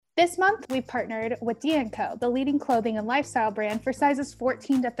This month, we partnered with Dia & Co., the leading clothing and lifestyle brand for sizes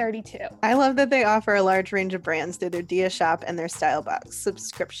 14 to 32. I love that they offer a large range of brands through their Dia Shop and their Style Box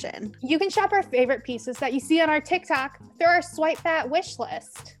subscription. You can shop our favorite pieces that you see on our TikTok through our Swipe Fat wish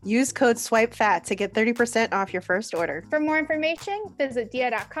list. Use code SWIPEFAT to get 30% off your first order. For more information, visit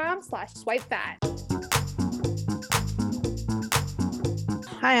dia.com/swipefat.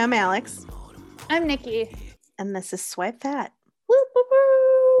 Hi, I'm Alex. I'm Nikki. And this is Swipe Fat. Woo, woo, woo.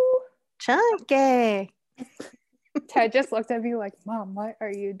 Chunky. Ted just looked at me like, Mom, what are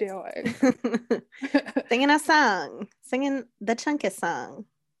you doing? Singing a song. Singing the Chunky song.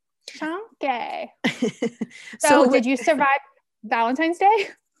 Chunky. So did you survive Valentine's Day?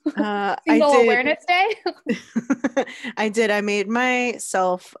 I Single did. Awareness Day? I did. I made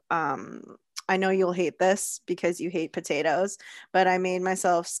myself, I know you'll hate this because you hate potatoes, but I made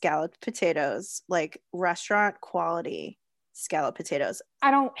myself scalloped potatoes, like restaurant quality scalloped potatoes.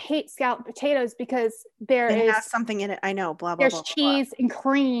 I don't hate scalloped potatoes because It has something in it. I know, blah, blah, there's blah, blah, cheese blah. and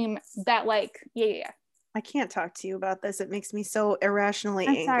cream that yeah. I can't talk to you about this. It makes me so irrationally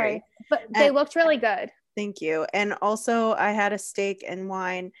I'm angry. sorry, but they looked really good. Thank you. And also I had a steak and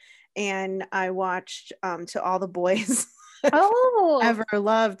wine and I watched To All the Boys ever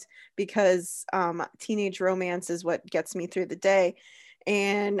loved because teenage romance is what gets me through the day.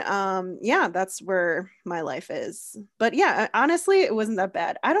 And yeah, that's where my life is. But yeah, honestly, it wasn't that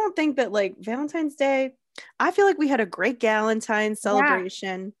bad. I don't think that like Valentine's Day, I feel like we had a great Galentine's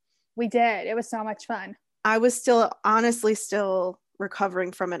celebration. Yeah, we did. It was so much fun. I was honestly still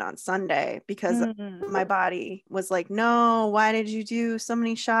recovering from it on Sunday because my body was like, no, why did you do so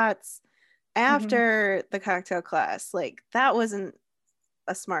many shots after the cocktail class? Like that wasn't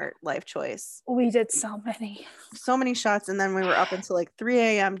a smart life choice. We did so many shots, and then we were up until like 3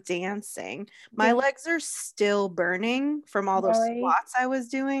 a.m. dancing. My legs are still burning from all those squats I was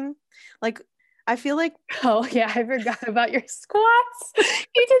doing. Like I feel like, oh yeah, I forgot about your squats.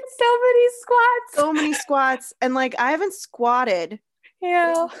 You did so many squats. And like I haven't squatted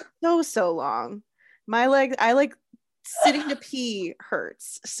so long. My legs, I like sitting to pee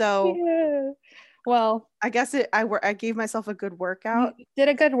hurts. So yeah. Well, I guess I gave myself a good workout. You did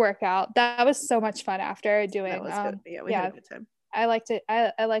a good workout. That was so much fun after doing. That was good. Yeah, we had a good time. I liked it.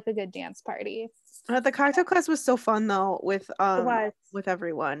 I like a good dance party. The cocktail class was so fun though with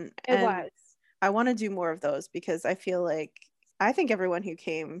everyone. It was. I want to do more of those because I think everyone who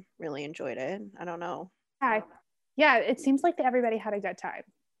came really enjoyed it. I don't know. Yeah, it seems like everybody had a good time.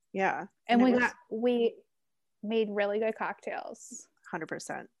 Yeah. And we made really good cocktails.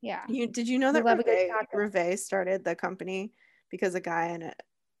 100%. Yeah. Did you know that Revé started the company because a guy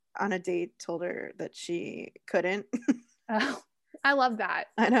on a date told her that she couldn't? Oh, I love that.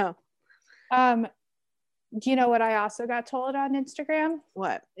 I know. Do you know what I also got told on Instagram?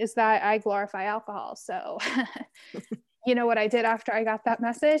 What? Is that I glorify alcohol. So you know what I did after I got that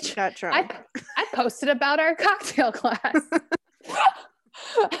message? Got drunk. I posted about our cocktail class.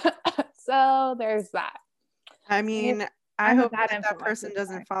 So there's that. I mean, I hope that person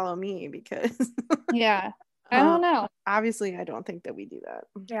doesn't follow me because yeah, I don't know. Obviously, I don't think that we do that.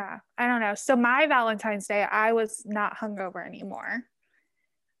 Yeah, I don't know. So my Valentine's Day, I was not hungover anymore.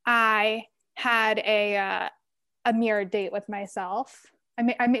 I had a mirror date with myself.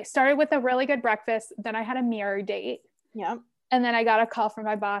 I started with a really good breakfast. Then I had a mirror date. Yeah. And then I got a call from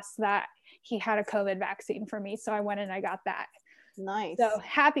my boss that he had a COVID vaccine for me. So I went and I got that. Nice. So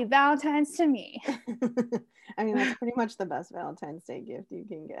happy Valentine's to me. I mean, that's pretty much the best Valentine's Day gift you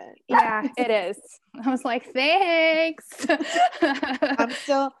can get. Yeah, it is. I was like, thanks. I'm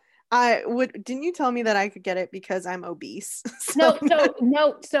still, didn't you tell me that I could get it because I'm obese? No.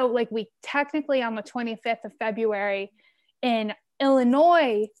 So like we technically on the 25th of February in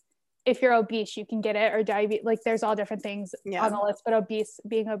Illinois, if you're obese, you can get it, or diabetes. Like there's all different things on the list, but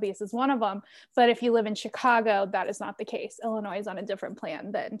being obese is one of them. But if you live in Chicago, that is not the case. Illinois is on a different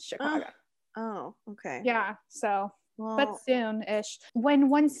plan than Chicago. Oh, okay. Yeah. So, but soon-ish,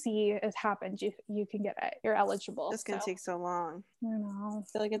 when 1C has happened, you can get it. You're eligible. It's gonna take so long. I know. I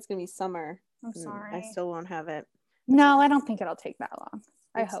feel like it's gonna be summer. I'm sorry. I still won't have it. No, I don't think it'll take that long.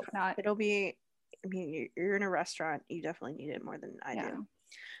 I hope not. It'll be. I mean, you're in a restaurant. You definitely need it more than I do.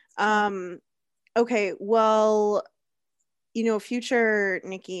 Okay, well, future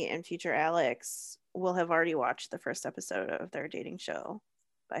Nikki and future Alex will have already watched the first episode of their dating show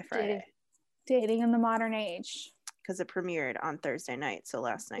by Friday. Dating in the modern age. Because it premiered on Thursday night, so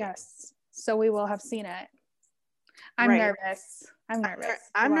last night. Yes, so we will have seen it. I'm nervous.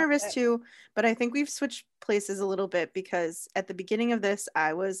 I'm nervous too, but I think we've switched places a little bit because at the beginning of this,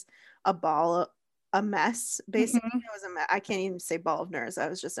 I was a ball a mess. Basically, I was a mess. I can't even say ball of nerves. I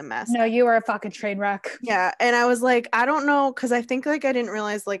was just a mess. No, you were a fucking train wreck. Yeah, and I was like, I don't know, because I think like I didn't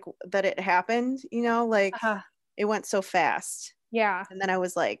realize like that it happened. You know, like it went so fast. Yeah. And then I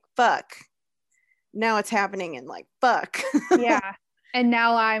was like, fuck. Now it's happening, and like, fuck. Yeah. And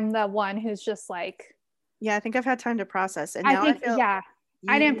now I'm the one who's just like. Yeah, I think I've had time to process it. Now I feel. Yeah.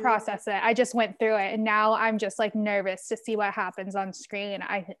 I didn't process it. I just went through it, and now I'm just like nervous to see what happens on screen.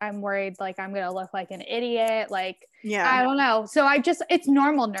 I'm worried like I'm gonna look like an idiot. Like, yeah, I don't know. So it's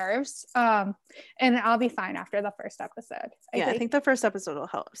normal nerves. And I'll be fine after the first episode. I think the first episode will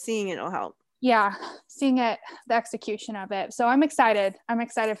help. Seeing it will help. Yeah, seeing it, the execution of it. So I'm excited. I'm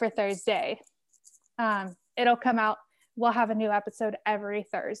excited for Thursday. It'll come out. We'll have a new episode every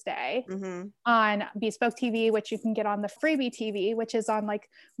Thursday on Bespoke TV, which you can get on the Freebie TV, which is on like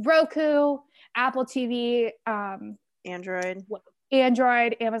Roku, Apple TV, Android,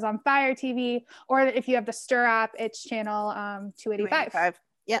 Amazon Fire TV, or if you have the Stir app, it's channel 285.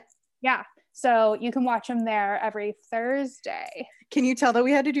 Yep. Yeah. So you can watch them there every Thursday. Can you tell that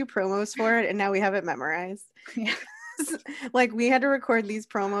we had to do promos for it and now we have it memorized? Yeah. Like we had to record these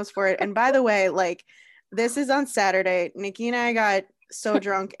promos for it. And by the way, like, this is on Saturday. Nikki and I got so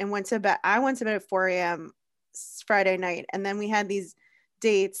drunk and went to bed. I went to bed at 4 a.m. Friday night. And then we had these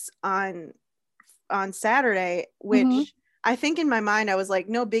dates on Saturday, which I think in my mind, I was like,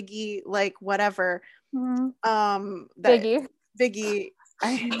 no biggie, like whatever. Biggie.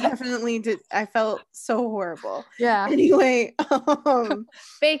 I definitely did. I felt so horrible. Yeah. Anyway,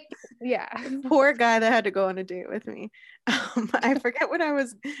 fake. Yeah. Poor guy that had to go on a date with me. I forget where I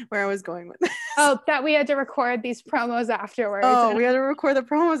was going with this. Oh, that we had to record these promos afterwards. Oh, we had to record the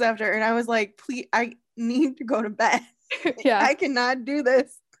promos after, and I was like, please, I need to go to bed. Yeah. I cannot do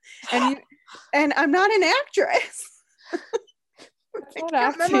this. And I'm not an actress. I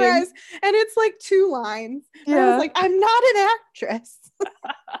can't memorize, and it's like 2 lines. Yeah. I was like, I'm not an actress.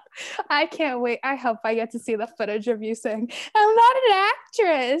 I can't wait. I hope I get to see the footage of you saying, I'm not an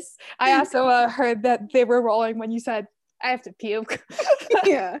actress. I also heard that they were rolling when you said, I have to puke.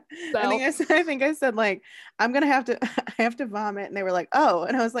 Yeah. So. I think I said like, I have to vomit. And they were like, oh.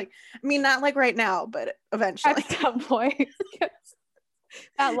 And I was like, I mean, not like right now, but eventually. At some point.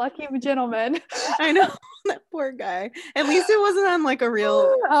 That lucky gentleman. I know. That poor guy. At least it wasn't on like a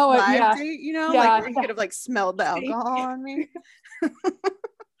real live date, you know? Yeah. Like where he could have like smelled the alcohol on me.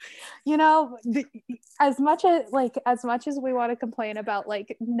 You know, as much as we want to complain about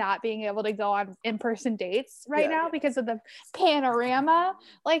like not being able to go on in-person dates now because of the panorama,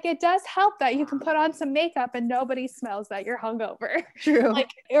 like it does help that you can put on some makeup and nobody smells that you're hungover. True.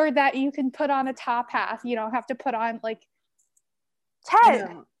 Like, or that you can put on a top hat. You don't have to put on like Ted,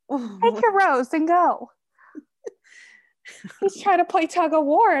 take your rose and go. He's trying to play tug of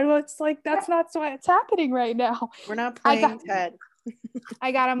war, and it's like that's not what's happening right now. We're not playing Ted.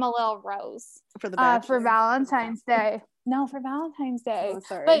 I got him a little rose for the for Valentine's Day. No, for Valentine's Day. Oh,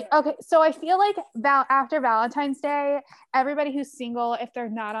 sorry. But okay, so I feel like after Valentine's Day, everybody who's single, if they're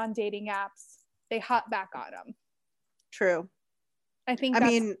not on dating apps, they hop back on them. True. I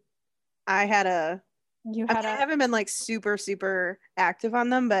mean, I haven't been like super, super active on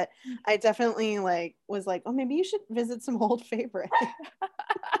them, but I definitely like was like, oh, maybe you should visit some old favorites.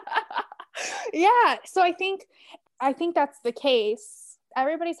 Yeah. So I think that's the case.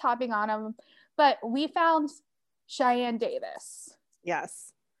 Everybody's hopping on them, but we found Cheyenne Davis.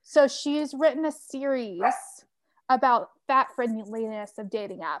 Yes. So she's written a series about fat friendliness of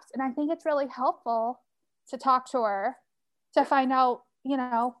dating apps. And I think it's really helpful to talk to her to find out, you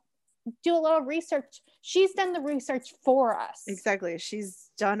know, do a little research. She's done the research for us. Exactly.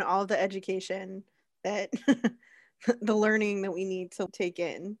 She's done all the education that the learning that we need to take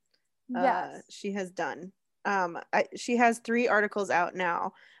in. Yes. She has done. She has 3 articles out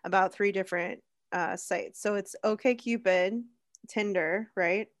now about 3 different sites. So it's OkCupid, Tinder,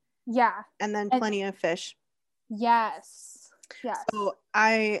 right? Yeah. And then Plenty of Fish. Yes. So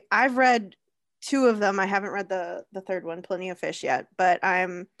I've read 2 of them. I haven't read the third one, Plenty of Fish, yet, but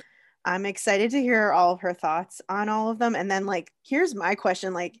I'm excited to hear all of her thoughts on all of them. And then like, here's my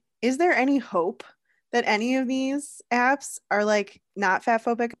question, like, is there any hope that any of these apps are like not fat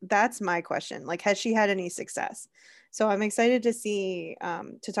phobic? That's my question. Like, has she had any success? So I'm excited to see,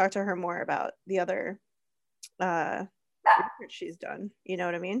 to talk to her more about the other research she's done. You know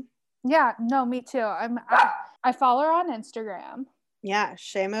what I mean? Yeah, no, me too. I follow her on Instagram. Yeah,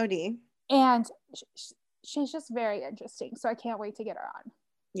 Shay Modi. And she's just very interesting. So I can't wait to get her on.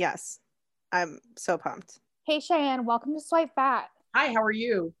 Yes, I'm so pumped. Hey, Cheyenne, welcome to Swipe Fat. Hi, how are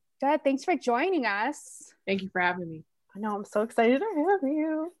you? Good. Thanks for joining us. Thank you for having me. I know, I'm so excited to have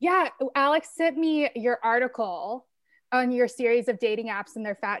you. Yeah, Alex sent me your article on your series of dating apps and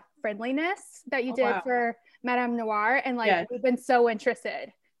their fat friendliness that you did for Madame Noir, and like we've been so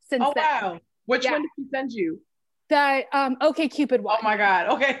interested since then. Wow. Which one did he send you? The OkCupid one. Oh my God.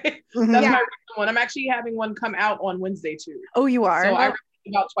 Okay. That's my recent one. I'm actually having one come out on Wednesday too. Oh, you are? So I read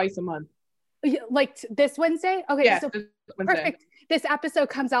about twice a month. Like this Wednesday? Okay. Yes, so perfect. This episode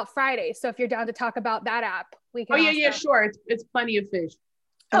comes out Friday. So if you're down to talk about that app, we can. Oh yeah, sure. It's Plenty of Fish.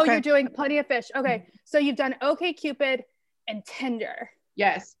 Oh, you're doing Plenty of Fish. Okay. So you've done OkCupid and Tinder.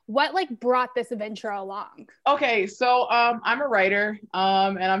 Yes. What like brought this venture along? Okay, so I'm a writer,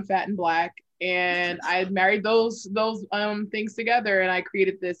 and I'm fat and black, and I married those things together, and I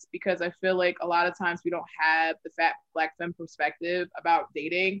created this because I feel like a lot of times we don't have the fat black femme perspective about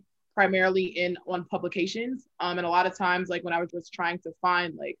dating, primarily on publications, and a lot of times like when I was just trying to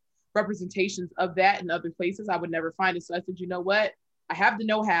find like representations of that in other places, I would never find it. So I said, you know what? I have the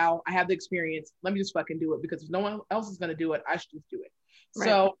know-how, I have the experience. Let me just fucking do it, because if no one else is gonna do it, I should just do it. Right.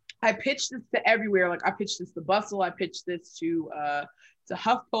 So I pitched this to everywhere. Like I pitched this to Bustle, I pitched this to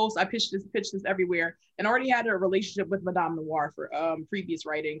HuffPost, I pitched this everywhere, and already had a relationship with Madame Noir for previous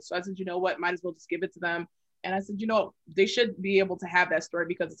writing. So I said, you know what, might as well just give it to them. And I said, you know, they should be able to have that story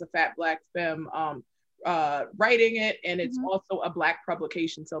because it's a fat black femme writing it, and it's also a black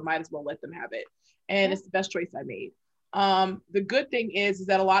publication, so might as well let them have it. And it's the best choice I made. The good thing is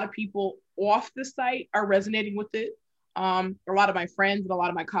that a lot of people off the site are resonating with it. A lot of my friends and a lot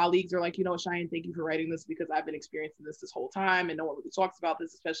of my colleagues are like, you know, Cheyenne, thank you for writing this, because I've been experiencing this whole time and no one really talks about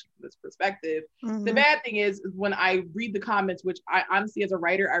this, especially from this perspective. The bad thing is when I read the comments, which I honestly, as a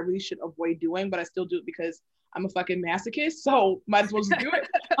writer, I really should avoid doing, but I still do it because I'm a fucking masochist, so might as well just do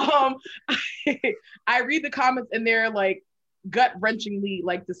it. I read the comments and they're like gut-wrenchingly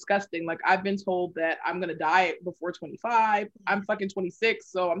like disgusting. Like I've been told that I'm gonna die before 25. I'm fucking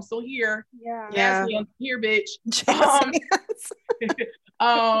 26, so I'm still here. I'm here, bitch.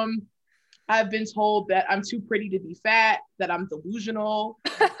 I've been told that I'm too pretty to be fat, that I'm delusional,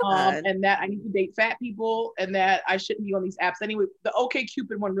 and that I need to date fat people, and that I shouldn't be on these apps anyway. The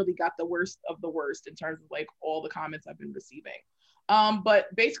OkCupid one really got the worst of the worst in terms of like all the comments I've been receiving. But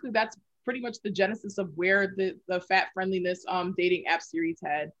basically that's pretty much the genesis of where the fat friendliness dating app series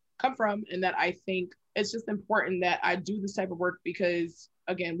had come from, and that I think it's just important that I do this type of work because,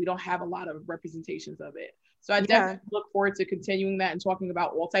 again, we don't have a lot of representations of it. So I definitely look forward to continuing that and talking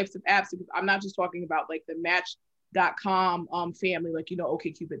about all types of apps, because I'm not just talking about like the Match.com family, like, you know,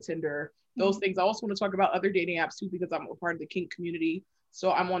 OkCupid, Tinder, those things. I also want to talk about other dating apps too, because I'm a part of the kink community.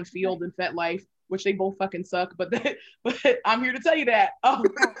 So I'm on Field and FetLife, which they both fucking suck, but I'm here to tell you that.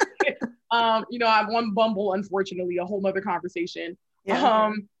 You know, I'm on Bumble, unfortunately, a whole nother conversation.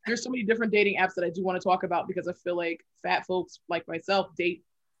 There's so many different dating apps that I do want to talk about, because I feel like fat folks like myself date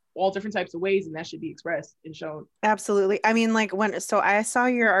all different types of ways, and that should be expressed and shown. Absolutely. I mean, like so I saw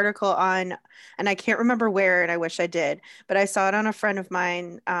your article on, and I can't remember where, and I wish I did, but I saw it on a friend of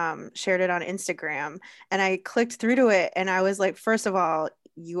mine, shared it on Instagram, and I clicked through to it, and I was like, first of all,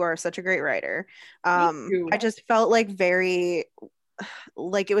 you are such a great writer. I just felt like very,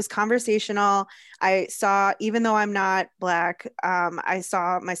 like it was conversational. I saw, even though I'm not black, I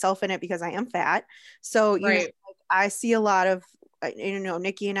saw myself in it because I am fat. So, you know, like, I see a lot of, you know,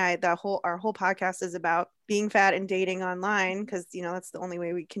 Nikki and I, our whole podcast is about being fat and dating online, because, you know, that's the only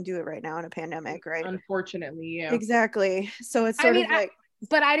way we can do it right now in a pandemic, right? Unfortunately, yeah. Exactly. So it's sort of like,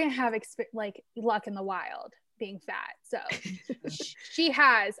 but I didn't have like luck in the wild being fat. So she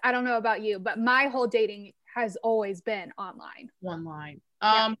has, I don't know about you, but my whole dating has always been online.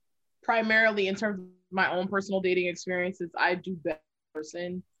 Primarily in terms of my own personal dating experiences, I do better in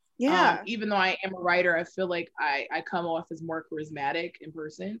person. Even though I am a writer, I feel like I come off as more charismatic in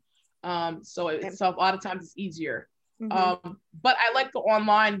person. So a lot of times it's easier. But I like the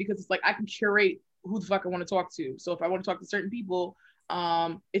online because it's like I can curate who the fuck I want to talk to. So if I want to talk to certain people,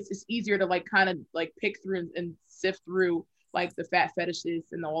 it's easier to like kind of like pick through and sift through like the fat fetishes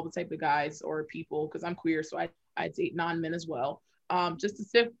and all the type of guys or people, because I'm queer, so I date non-men as well. Just to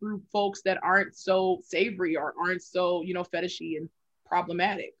sift through folks that aren't so savory or aren't so, you know, fetishy and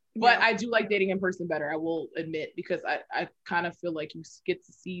problematic. But I do like dating in person better, I will admit, because I kind of feel like you get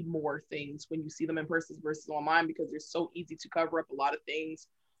to see more things when you see them in person versus online, because they're so easy to cover up a lot of things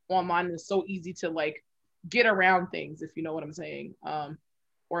online, and it's so easy to like get around things, if you know what I'm saying,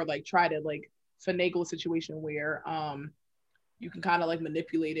 or like try to like finagle a situation where you can kind of like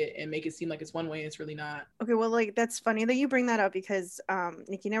manipulate it and make it seem like it's one way and it's really not. Okay, well, like that's funny that you bring that up, because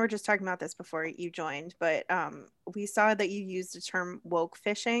Nikki and I were just talking about this before you joined, but we saw that you used the term woke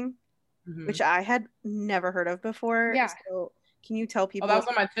fishing. which I had never heard of before. Yeah. So can you tell people? Oh, that was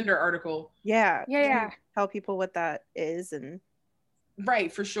on my Tinder article. Yeah. Yeah. Tell people what that is and.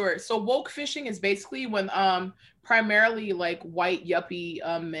 Right, for sure. So woke fishing is basically when primarily like white yuppie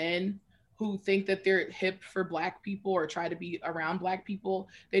men who think that they're hip for Black people or try to be around Black people,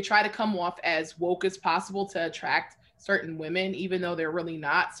 they try to come off as woke as possible to attract certain women, even though they're really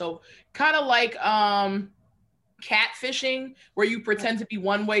not. So kind of like catfishing, where you pretend to be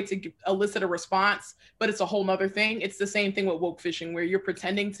one way to elicit a response, but it's a whole nother thing. It's the same thing with woke fishing, where you're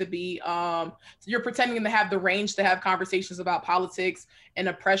pretending to be you're pretending to have the range to have conversations about politics and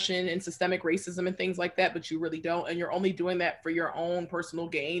oppression and systemic racism and things like that, but you really don't, and you're only doing that for your own personal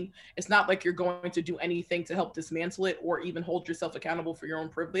gain. It's not like you're going to do anything to help dismantle it or even hold yourself accountable for your own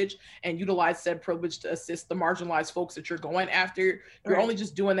privilege and utilize said privilege to assist the marginalized folks that you're going after. You're only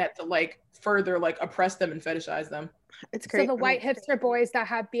just doing that to like further like oppress them and fetishize them. It's great. So the white hipster boys that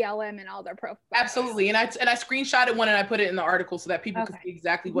have BLM in all their profiles. Absolutely. And I screenshotted one and I put it in the article so that people could see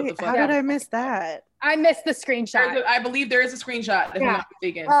exactly what the fuck. How did I miss that? I missed the screenshot. I believe there is a screenshot, if I'm not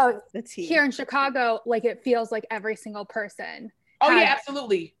mistaken. Oh, here in Chicago, like it feels like every single person. Yeah,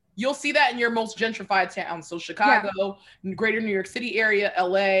 absolutely. You'll see that in your most gentrified towns. So Chicago, greater New York City area,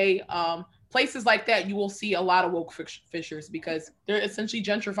 LA, places like that, you will see a lot of woke fishers because they're essentially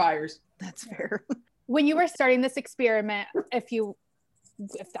gentrifiers. That's fair. When you were starting this experiment, if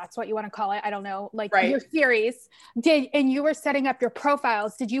that's what you want to call it, I don't know, like your series, and you were setting up your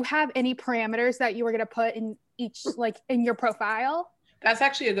profiles, did you have any parameters that you were going to put in each, like in your profile? That's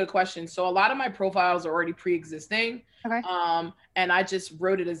actually a good question. So a lot of my profiles are already pre-existing. Okay. And I just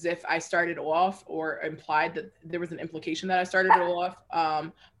wrote it as if I started off or implied that there was an implication that I started it off.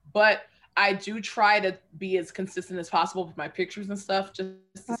 But I do try to be as consistent as possible with my pictures and stuff just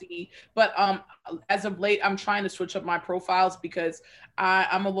to see. But as of late, I'm trying to switch up my profiles because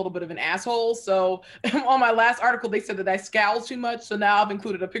I'm a little bit of an asshole. So on my last article, they said that I scowl too much. So now I've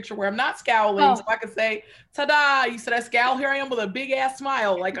included a picture where I'm not scowling. So I can say, ta-da, you said I scowl. Here I am with a big ass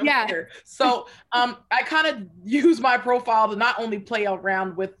smile. Like I'm here. So I kind of use my profile to not only play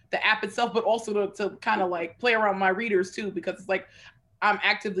around with the app itself, but also to kind of like play around with my readers too, because it's like, I'm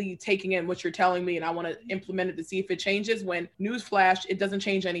actively taking in what you're telling me and I want to implement it to see if it changes, when newsflash, it doesn't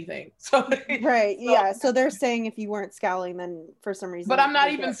change anything. So So they're saying if you weren't scowling, then for some reason. But I'm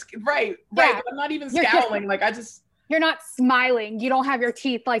not even but I'm not even scowling. Like you're not smiling. You don't have your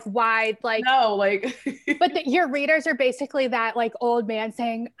teeth like wide, like no, like. But your readers are basically that like old man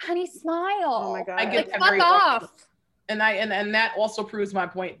saying, "Honey, smile." Oh my god! I get like, fuck off. And that also proves my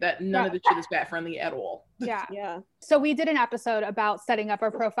point that none of the shit is fat friendly at all. Yeah. So we did an episode about setting up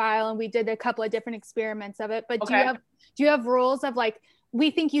our profile and we did a couple of different experiments of it. But do you have rules of like,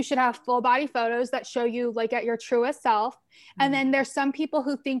 we think you should have full body photos that show you like at your truest self. And then there's some people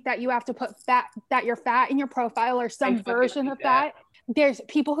who think that you have to put that you're fat in your profile or some version of that. There's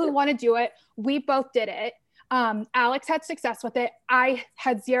people who want to do it. We both did it. Alex had success with it. I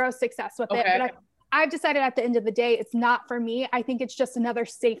had zero success with it. But I've decided at the end of the day, it's not for me. I think it's just another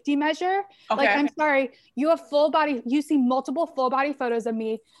safety measure. Like, I'm sorry, you have you see multiple full body photos of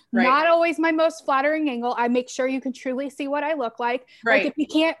me, not always my most flattering angle. I make sure you can truly see what I look like. Like if you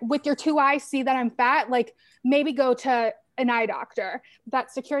can't with your two eyes see that I'm fat, like maybe go to an eye doctor.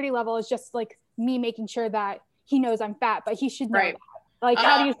 That security level is just like me making sure that he knows I'm fat, but he should know that. Like,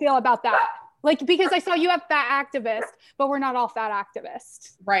 how do you feel about that? Like, because I saw you have fat activists, but we're not all fat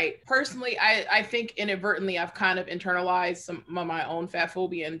activists. Right. Personally, I think inadvertently I've kind of internalized some of my own fat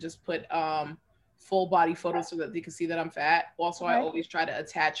phobia and just put full body photos so that they can see that I'm fat. Also, I always try to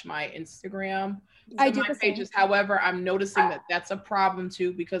attach my Instagram to my pages. However, I'm noticing that that's a problem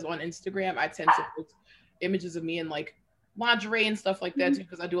too, because on Instagram, I tend to post images of me in like lingerie and stuff like that too,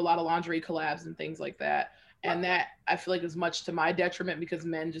 because I do a lot of lingerie collabs and things like that. And that I feel like is much to my detriment because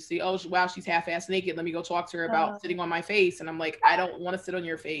men just see, oh, wow, she's half-ass naked. Let me go talk to her about sitting on my face. And I'm like, I don't want to sit on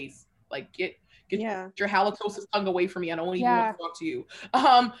your face. Like, get your halitosis tongue away from me. I don't even want to talk to you.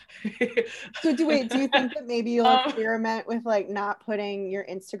 So do you think that maybe you'll experiment with like not putting your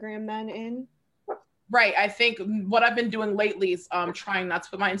Instagram then in? Right. I think what I've been doing lately is trying not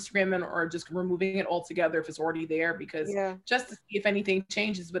to put my Instagram in or just removing it altogether if it's already there, because just to see if anything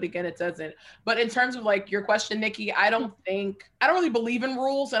changes. But again, it doesn't. But in terms of like your question, Nikki, I don't really believe in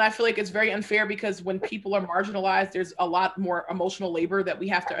rules. And I feel like it's very unfair because when people are marginalized, there's a lot more emotional labor that we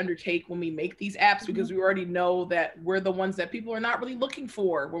have to undertake when we make these apps, because we already know that we're the ones that people are not really looking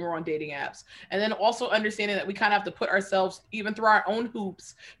for when we're on dating apps. And then also understanding that we kind of have to put ourselves even through our own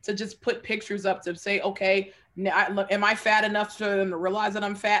hoops to just put pictures up to say, okay, now, am I fat enough for them to realize that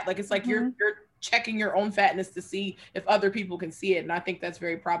I'm fat? Like, it's like you're checking your own fatness to see if other people can see it. And I think that's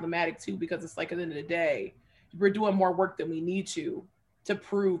very problematic too, because it's like at the end of the day, we're doing more work than we need to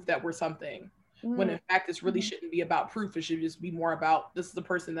prove that we're something. When in fact, this really shouldn't be about proof. It should just be more about, this is the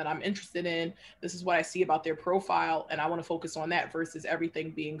person that I'm interested in. This is what I see about their profile. And I want to focus on that versus everything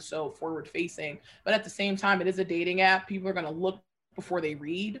being so forward facing. But at the same time, it is a dating app. People are going to look before they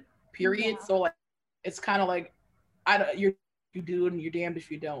read, period. So like, it's kind of like, you do and you're damned if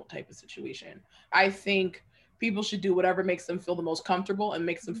you don't type of situation. I think people should do whatever makes them feel the most comfortable and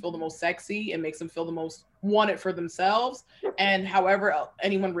makes them feel the most sexy and makes them feel the most wanted for themselves. And however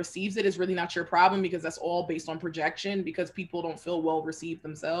anyone receives it is really not your problem, because that's all based on projection, because people don't feel well received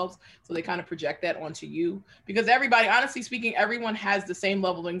themselves. So they kind of project that onto you, because everybody, honestly speaking, everyone has the same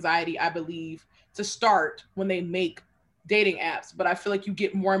level of anxiety, I believe, to start when they make dating apps. But I feel like you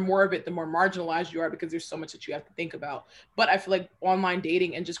get more and more of it the more marginalized you are, because there's so much that you have to think about. But I feel like online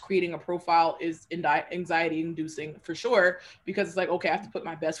dating and just creating a profile is anxiety inducing for sure, because it's like, okay, I have to put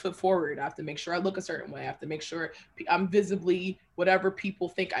my best foot forward. I have to make sure I look a certain way. I have to make sure I'm visibly whatever people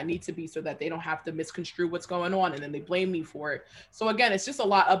think I need to be, so that they don't have to misconstrue what's going on and then they blame me for it. So again, it's just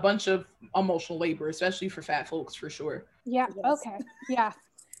a bunch of emotional labor, especially for fat folks, for sure. Yeah. Okay. Yeah.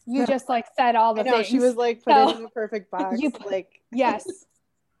 You just like said all the things. She was like put it in the perfect box. Yes.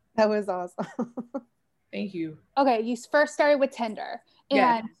 That was awesome. Thank you. Okay, you first started with Tinder,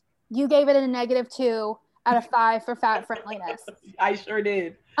 and you gave it a -2 out of 5 for fat friendliness. I sure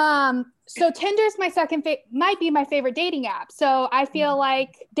did. So Tinder's my might be my favorite dating app. So I feel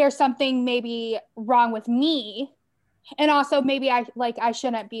like there's something maybe wrong with me. And also maybe I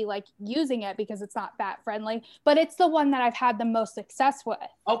shouldn't be like using it because it's not fat friendly, but it's the one that I've had the most success with.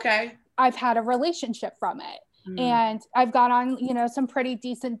 Okay. I've had a relationship from it. And I've gone on, some pretty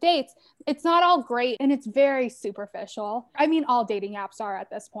decent dates. It's not all great and it's very superficial. I mean, all dating apps are at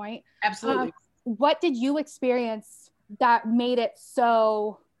this point. Absolutely. What did you experience that made it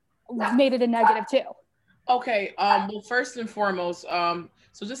a -2? Okay. Well, first and foremost,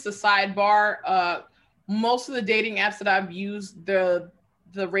 so just a sidebar, most of the dating apps that I've used, the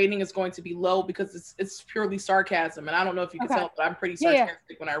rating is going to be low because it's purely sarcasm. And I don't know if you can tell, but I'm pretty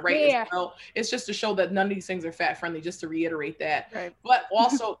sarcastic when I write as well. It's just to show that none of these things are fat friendly, just to reiterate that. Right. But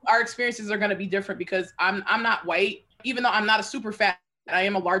also our experiences are going to be different, because I'm not white, even though I'm not a super fat, I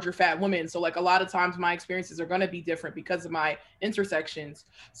am a larger fat woman. So like a lot of times my experiences are going to be different because of my intersections.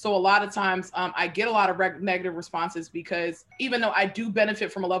 So a lot of times I get a lot of negative responses, because even though I do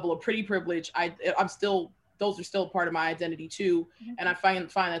benefit from a level of pretty privilege, those are still part of my identity too. And I find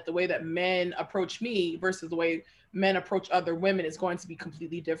that the way that men approach me versus the way men approach other women is going to be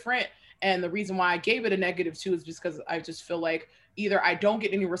completely different. And the reason why I gave it a -2 is just because I just feel like either I don't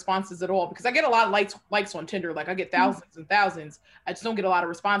get any responses at all, because I get a lot of likes on Tinder. Like I get thousands and thousands. I just don't get a lot of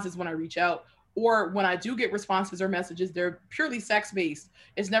responses when I reach out. Or when I do get responses or messages, they're purely sex-based.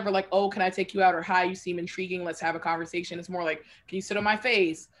 It's never like, oh, can I take you out? Or hi, you seem intriguing, let's have a conversation. It's more like, can you sit on my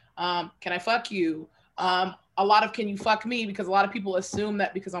face? Can I fuck you? A lot of, can you fuck me? Because a lot of people assume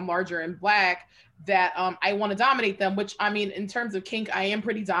that because I'm larger and Black, that I want to dominate them, which I mean, in terms of kink, I am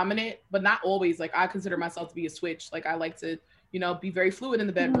pretty dominant, but not always. Like I consider myself to be a switch. Like I like to, be very fluid in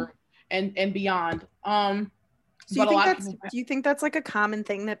the bedroom and beyond. Do you think that's like a common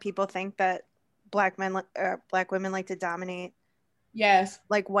thing, that people think that Black women like to dominate? Yes.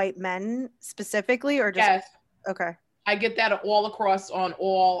 Like white men specifically, or just? Yes. Okay. I get that all across on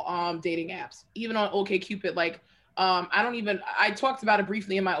all dating apps, even on OkCupid. Like, I talked about it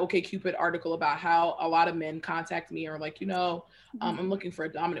briefly in my OkCupid article about how a lot of men contact me or like, I'm looking for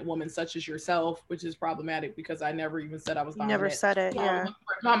a dominant woman such as yourself, which is problematic because I never even said I was dominant. You never said it, yeah. I'm looking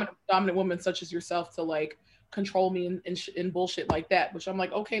for a dominant woman such as yourself to like control me and bullshit like that, which I'm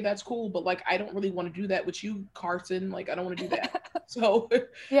like, okay, that's cool, but like I don't really want to do that with you, Carson. Like I don't want to do that. So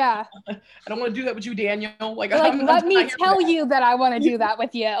yeah, I don't want to do that with you, Daniel. Like let me tell you that I want to do that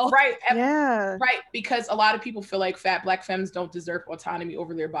with you. Right. Yeah. Right. Because a lot of people feel like fat Black femmes don't deserve autonomy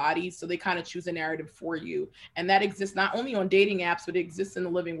over their bodies, so they kind of choose a narrative for you, and that exists not only on dating apps, but it exists in the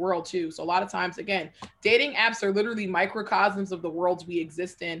living world too. So a lot of times, again, dating apps are literally microcosms of the worlds we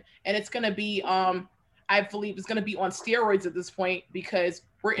exist in, and it's going to be I believe it's going to be on steroids at this point, because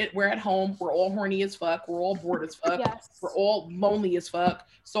we're at home. We're all horny as fuck. We're all bored as fuck. Yes. We're all lonely as fuck.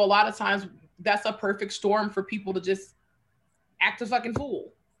 So a lot of times that's a perfect storm for people to just act a fucking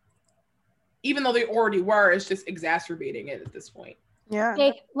fool. Even though they already were, it's just exacerbating it at this point.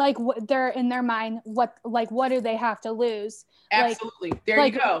 Yeah. They're in their mind, what do they have to lose? Absolutely. There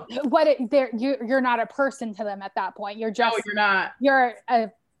you go. You're not a person to them at that point. You're just, no, you're not. You're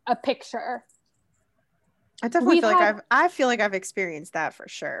a picture. I definitely I feel like I've experienced that for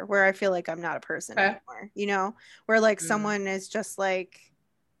sure, where I feel like I'm not a person anymore, you know, where like someone is just like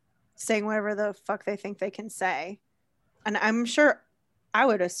saying whatever the fuck they think they can say. And I'm sure, I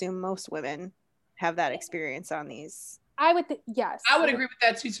would assume most women have that experience on these. Yes. I would agree with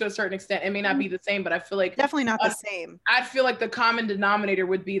that too, to a certain extent. It may not be the same, but I feel like definitely not the same. I feel like the common denominator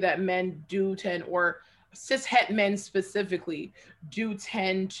would be that men do tend, or cishet men specifically, do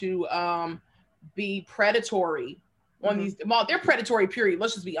tend to be predatory on these. Well, they're predatory, period.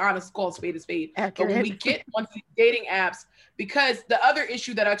 Let's just be honest, call a spade a spade. Accurate. But when we get onto these dating apps, because the other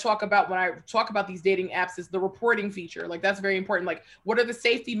issue that I talk about when I talk about these dating apps is the reporting feature. Like, that's very important. Like, what are the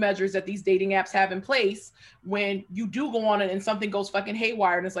safety measures that these dating apps have in place when you do go on it and something goes fucking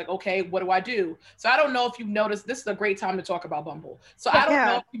haywire and it's like, okay, what do I do? So I don't know if you've noticed, this is a great time to talk about Bumble. So I don't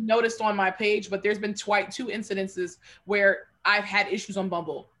know if you've noticed on my page, but there's been 2 incidences where I've had issues on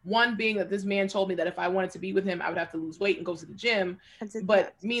Bumble. One being that this man told me that if I wanted to be with him, I would have to lose weight and go to the gym.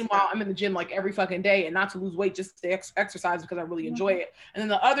 But meanwhile, I'm in the gym like every fucking day, and not to lose weight, just to exercise because I really enjoy it. And then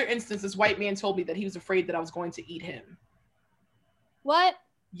the other instance, this white man told me that he was afraid that I was going to eat him. What?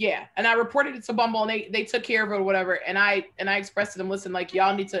 Yeah. And I reported it to Bumble, and they took care of it or whatever. And I expressed to them, listen, like,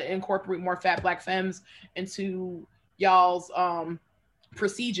 y'all need to incorporate more fat Black femmes into y'all's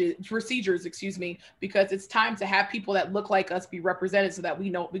procedures, excuse me, because it's time to have people that look like us be represented, so that we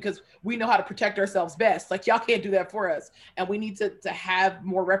know, because we know how to protect ourselves best. Like, y'all can't do that for us, and we need to have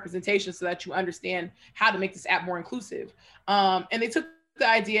more representation so that you understand how to make this app more inclusive. And they took the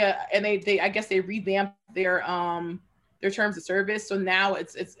idea, and they I guess they revamped their terms of service. So now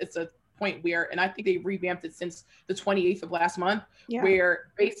it's a point where, and I think they revamped it since the 28th of last month, where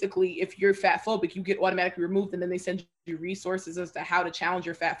basically if you're fat phobic, you get automatically removed, and then they send you resources as to how to challenge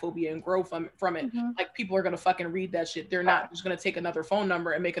your fat phobia and grow from it. Like, people are going to fucking read that shit. They're not just going to take another phone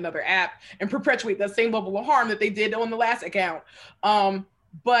number and make another app and perpetuate that same level of harm that they did on the last account.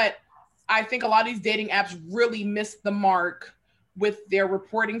 But I think a lot of these dating apps really missed the mark with their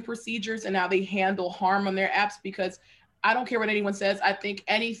reporting procedures and how they handle harm on their apps, because I don't care what anyone says. I think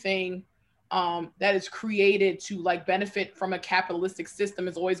anything that is created to like benefit from a capitalistic system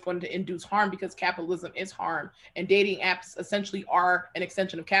is always going to induce harm, because capitalism is harm, and dating apps essentially are an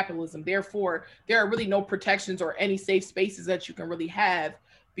extension of capitalism. Therefore, there are really no protections or any safe spaces that you can really have,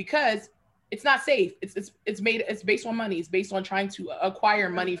 because it's not safe. It's based on money. It's based on trying to acquire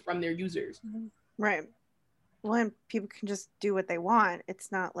money from their users. Right. Well, and people can just do what they want.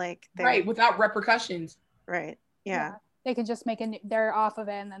 It's not like right, without repercussions. Right. Yeah. They can just they're off of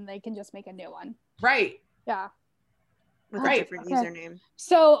it, and then they can just make a new one. Right. Yeah. With a different username.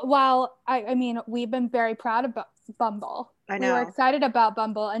 So while I mean, we've been very proud of Bumble. I know. We were excited about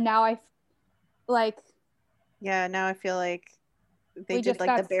Bumble, and now now I feel like they did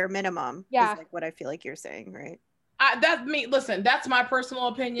like the bare minimum. Yeah. Is like what I feel like you're saying, right? Listen, that's my personal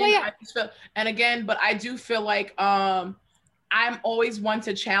opinion. Yeah. I just feel, and again, but I do feel like I'm always one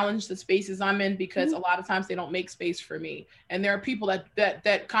to challenge the spaces I'm in, because a lot of times they don't make space for me. And there are people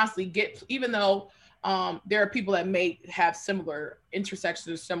that constantly get, even though there are people that may have similar intersections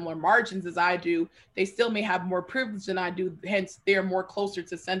or similar margins as I do, they still may have more privilege than I do. Hence, they're more closer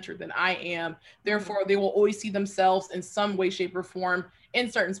to center than I am. Therefore, they will always see themselves in some way, shape, or form in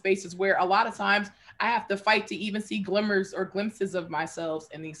certain spaces, where a lot of times I have to fight to even see glimmers or glimpses of myself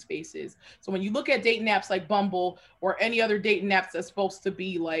in these spaces. So when you look at dating apps like Bumble or any other dating apps that's supposed to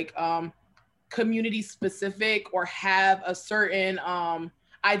be like community specific or have a certain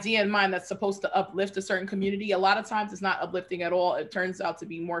idea in mind that's supposed to uplift a certain community, a lot of times it's not uplifting at all. It turns out to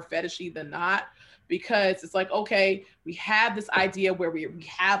be more fetishy than not, because it's like, okay, we have this idea where we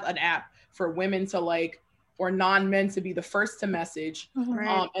have an app for women to like, or non-men to be the first to message,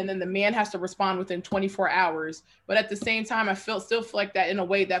 and then the man has to respond within 24 hours. But at the same time, I still feel like that in a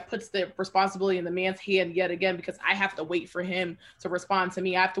way that puts the responsibility in the man's hand yet again, because I have to wait for him to respond to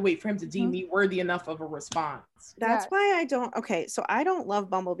me. I have to wait for him to deem me worthy enough of a response. That's why I don't, so I don't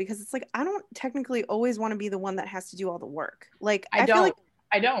love Bumble, because it's like, I don't technically always want to be the one that has to do all the work. Like, I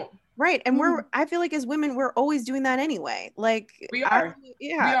don't. Right. And I feel like as women, we're always doing that anyway. Like, we are.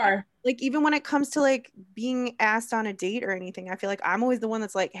 We are. Like, even when it comes to like being asked on a date or anything, I feel like I'm always the one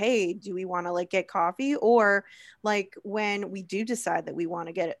that's like, hey, do we want to like get coffee? Or like when we do decide that we want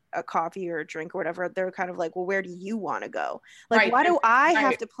to get a coffee or a drink or whatever, they're kind of like, well, where do you want to go? Like, why do I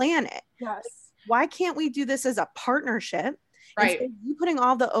have to plan it? Yes. Why can't we do this as a partnership? Right. Instead of you putting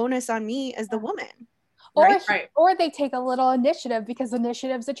all the onus on me as the woman. Or they take a little initiative because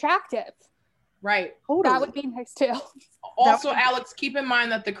initiative's attractive. Right. Totally. That would be nice too. Also, Alex, keep in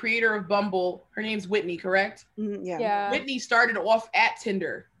mind that the creator of Bumble, her name's Whitney, correct? Yeah. Whitney started off at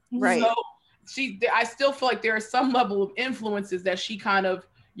Tinder. Right. I still feel like there is some level of influences that she kind of,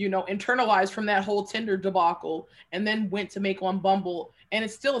 you know, internalized from that whole Tinder debacle and then went to make on Bumble. And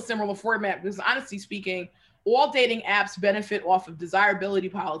it's still a similar format because honestly speaking, all dating apps benefit off of desirability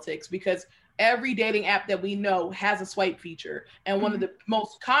politics because every dating app that we know has a swipe feature. And one of the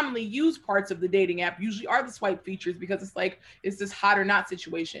most commonly used parts of the dating app usually are the swipe features because it's like, it's this hot or not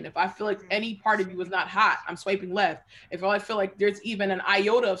situation. If I feel like any part of you is not hot, I'm swiping left. If I feel like there's even an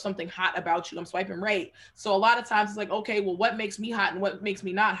iota of something hot about you, I'm swiping right. So a lot of times it's like, okay, well, what makes me hot and what makes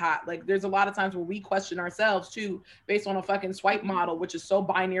me not hot? Like there's a lot of times where we question ourselves too, based on a fucking swipe model, which is so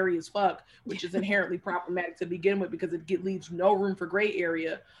binary as fuck, which is inherently problematic to begin with because it leaves no room for gray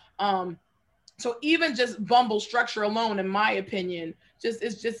area. So even just Bumble structure alone, in my opinion,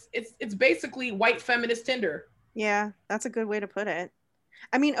 it's basically white feminist Tinder. Yeah, that's a good way to put it.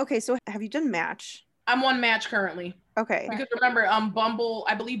 I mean, okay, so have you done Match? I'm on Match currently. Okay. Because remember, Bumble,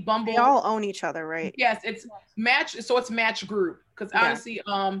 I believe Bumble. They all own each other, right? Yes, it's Match. So it's Match Group. Because honestly,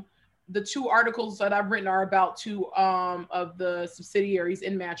 the 2 articles that I've written are about 2 of the subsidiaries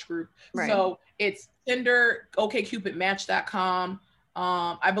in Match Group. Right. So it's Tinder, OkCupid, Match.com.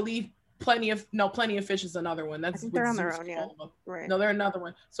 I believe Plenty of Fish is another one. That's they're on their own, yeah. Right. No, they're another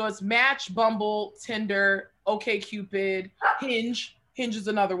one. So it's Match, Bumble, Tinder, OkCupid, Hinge. Hinge is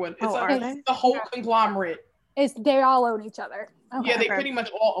another one. It's the whole conglomerate. They all own each other. Okay. Yeah, they pretty much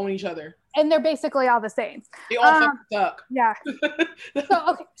all own each other. And they're basically all the same. They all fucking suck. Yeah.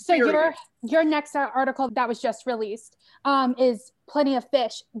 So your next article that was just released is Plenty of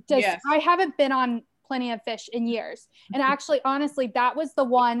Fish. I haven't been on Plenty of Fish in years. And actually, honestly, that was the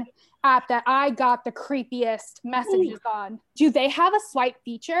one app that I got the creepiest messages on. Do they have a swipe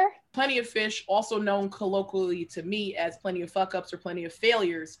feature? Plenty of Fish, also known colloquially to me as Plenty of Fuck Ups or Plenty of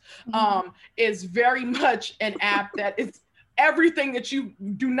Failures, is very much an app that is everything that you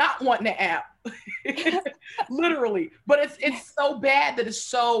do not want in an app. Literally. But it's so bad that it's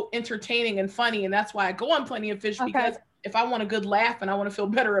so entertaining and funny. And that's why I go on Plenty of Fish because if I want a good laugh and I want to feel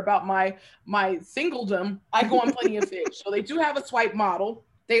better about my singledom, I go on Plenty of Fish. So they do have a swipe model.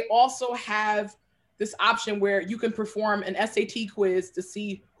 They also have this option where you can perform an SAT quiz to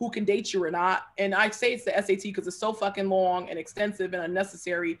see who can date you or not. And I say it's the SAT because it's so fucking long and extensive and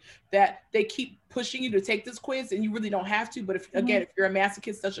unnecessary that they keep pushing you to take this quiz and you really don't have to. But if you're a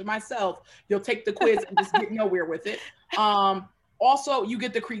masochist such as myself, you'll take the quiz and just get nowhere with it. Also, you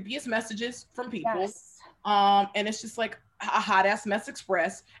get the creepiest messages from people. Yes. And it's just like a hot ass mess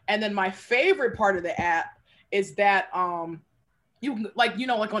express. And then my favorite part of the app is that you can, like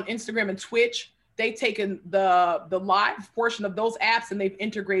on Instagram and Twitch, they've taken the live portion of those apps and they've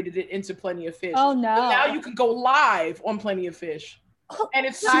integrated it into Plenty of Fish. Oh no. So now you can go live on Plenty of Fish. And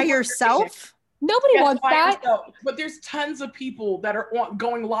it's by yourself? Nobody wants that. Yourself. But there's tons of people that are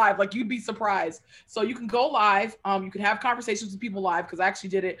going live. Like you'd be surprised. So you can go live. You can have conversations with people live because I actually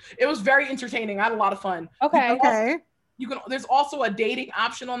did it. It was very entertaining. I had a lot of fun. Okay. There's also a dating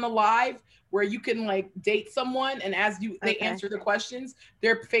option on the live where you can like date someone, and as they answer the questions,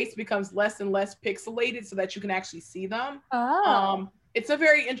 their face becomes less and less pixelated so that you can actually see them. It's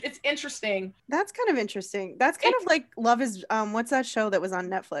interesting. That's kind of interesting. That's kind of like Love Is what's that show that was on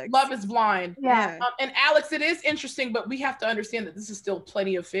Netflix? Love Is Blind. Yeah. And Alex, it is interesting, but we have to understand that this is still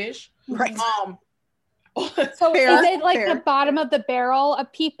Plenty of Fish. Right. So is it like the bottom of the barrel of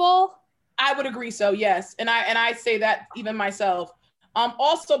people? I would agree so, yes. And I say that even myself.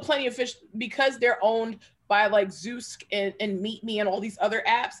 Also Plenty of Fish, because they're owned by like Zeus and Meet Me and all these other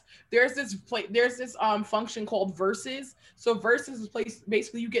apps, there's this function called Versus. So Versus is a place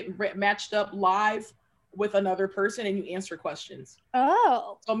basically you get matched up live with another person and you answer questions.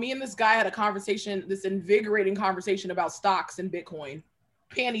 Oh. So me and this guy had a conversation, this invigorating conversation about stocks and Bitcoin.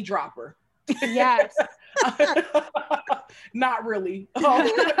 Panty dropper. Yes. Not really. Isn't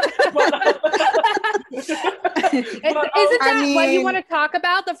that what you want to talk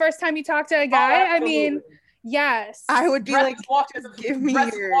about the first time you talk to a guy? I mean, yes. I would be like, give me your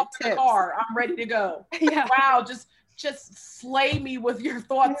tips. The car. I'm ready to go. Yeah. Wow, just slay me with your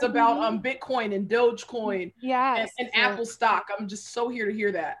thoughts about Bitcoin and Dogecoin. Yes. And Apple stock. I'm just so here to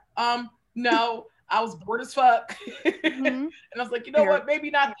hear that. No, I was bored as fuck. And I was like, you know what?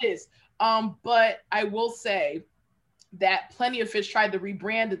 Maybe not this. But I will say that Plenty of Fish tried to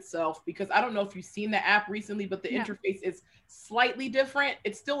rebrand itself because I don't know if you've seen the app recently, but the interface is slightly different.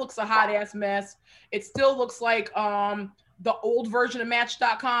 It still looks a hot ass mess. It still looks like the old version of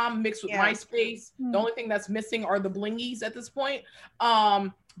Match.com mixed with MySpace. The only thing that's missing are the blingies at this point.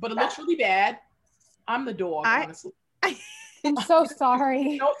 But it looks really bad. I'm the dog, honestly. I'm so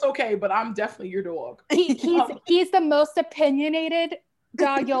sorry. No, it's okay, but I'm definitely your dog. He's the most opinionated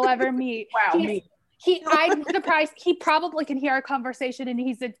dog you'll ever meet. Wow, me. I'm surprised he probably can hear our conversation and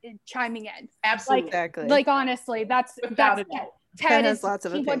he's chiming in. Absolutely. Exactly. Like honestly, that's without a doubt. Ted has lots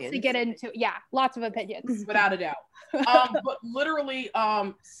of he opinions. wants to get into lots of opinions. Without a doubt. But literally,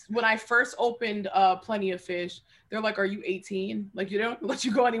 when I first opened Plenty of Fish, they're like, "Are you 18? Like, you don't let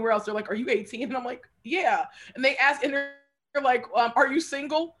you go anywhere else." They're like, "Are you 18?" And I'm like, "Yeah." And they ask, and they're like, "Are you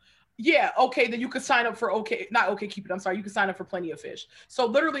single?" Yeah, okay, then you could sign up for not OkCupid. I'm sorry, you can sign up for Plenty of Fish. So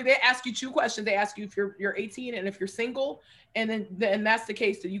literally, they ask you 2 questions. They ask you if you're 18 and if you're single, and then that's the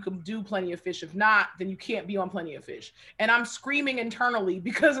case that you can do Plenty of Fish. If not, then you can't be on Plenty of Fish. And I'm screaming internally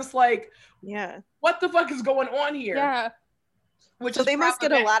because it's like, yeah, what the fuck is going on here? Yeah. So they must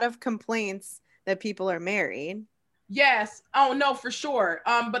get a lot of complaints that people are married. Yes. Oh no, for sure.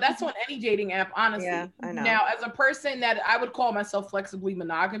 But that's on any dating app, honestly. Yeah, I know. Now, as a person that I would call myself flexibly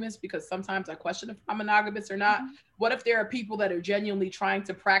monogamous, because sometimes I question if I'm monogamous or not. What if there are people that are genuinely trying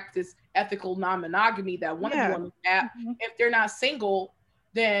to practice ethical non-monogamy that want to be on the app? If they're not single,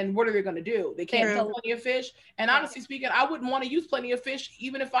 then what are they going to do? They can't do Plenty of Fish. And honestly speaking, I wouldn't want to use Plenty of Fish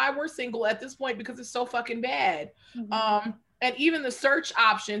even if I were single at this point because it's so fucking bad. And even the search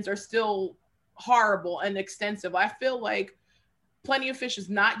options are still horrible and extensive. I feel like Plenty of Fish is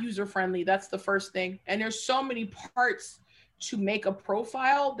not user friendly. That's the first thing. And there's so many parts to make a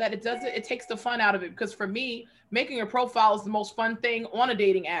profile that it takes the fun out of it. Because for me, making a profile is the most fun thing on a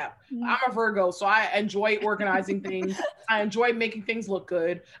dating app. I'm a Virgo, so I enjoy organizing things. I enjoy making things look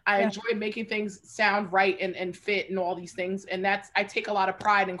good. I enjoy making things sound right and fit and all these things. And I take a lot of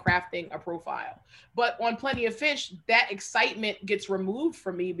pride in crafting a profile. But on Plenty of Fish, that excitement gets removed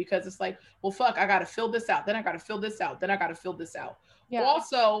from me because it's like, well, fuck, I got to fill this out. Then I got to fill this out. Then I got to fill this out. Yeah.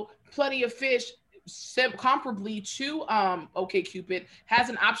 Also, Plenty of Fish, comparably to OkCupid, has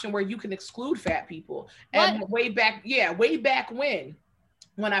an option where you can exclude fat people. And way back when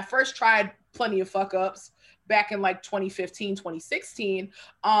I first tried Plenty of Fuck Ups back in like 2015, 2016,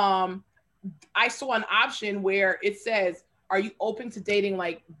 I saw an option where it says, are you open to dating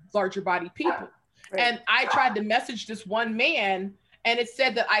like larger body people? Right. And I tried to message this one man and it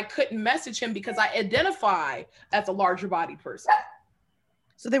said that I couldn't message him because I identify as a larger body person.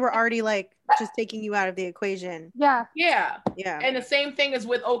 So they were already like just taking you out of the equation. Yeah. And the same thing is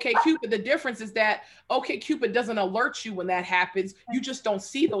with OkCupid. The difference is that OkCupid doesn't alert you when that happens. You just don't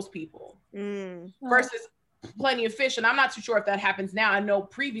see those people. Versus Plenty of Fish. And I'm not too sure if that happens now. I know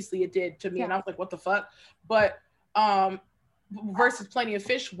previously it did to me and I was like, what the fuck? But versus Plenty of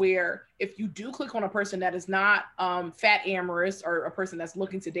Fish, where if you do click on a person that is not fat amorous or a person that's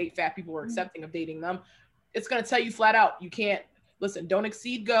looking to date fat people or accepting of dating them, it's going to tell you flat out, you can't. Listen, don't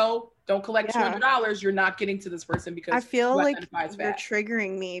exceed go. Don't collect $200. You're not getting to this person because I feel like you're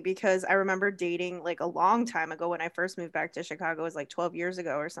triggering me because I remember dating like a long time ago when I first moved back to Chicago. It was like 12 years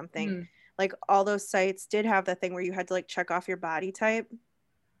ago or something. Like all those sites did have that thing where you had to like check off your body type.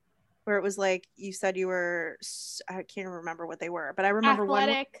 Where it was like you said you were, I can't remember what they were, but I remember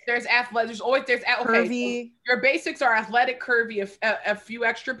athletic. There's athletic. There's curvy. So your basics are athletic, curvy, a few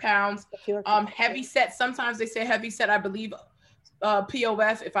extra pounds, heavy set. Sometimes they say heavy set. I believe.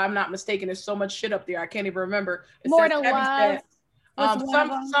 POF, if I'm not mistaken, there's so much shit up there I can't even remember. More to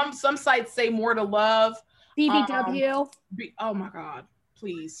Love. Some sites say More to Love. BBW. Oh my god,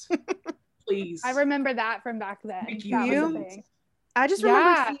 please. Please. I remember that from back then. I just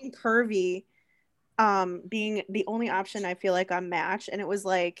remember seeing curvy being the only option I feel like on Match, and it was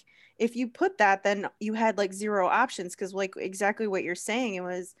like if you put that, then you had like 0 options because like exactly what you're saying, it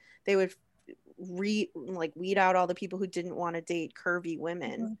was they would weed out all the people who didn't want to date curvy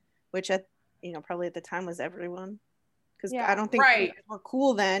women, which probably at the time was everyone, because I don't think we're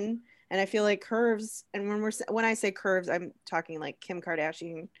cool then, and I feel like curves, and when I say curves, I'm talking like Kim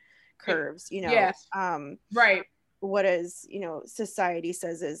Kardashian curves, what is society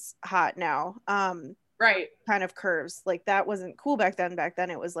says is hot now, kind of curves, like that wasn't cool back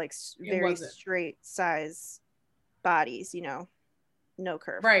then. It was like very straight size bodies, no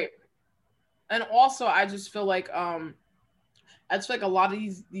curve, And also, I just feel like a lot of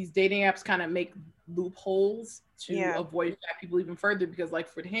these dating apps kind of make loopholes to avoid fat people even further. Because, like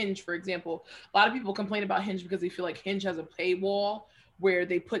for Hinge, for example, a lot of people complain about Hinge because they feel like Hinge has a paywall where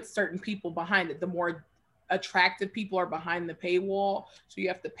they put certain people behind it. The more attractive people are behind the paywall, so you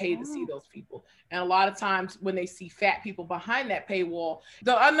have to pay to see those people. And a lot of times when they see fat people behind that paywall,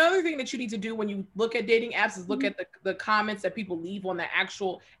 another thing that you need to do when you look at dating apps is look at the comments that people leave on the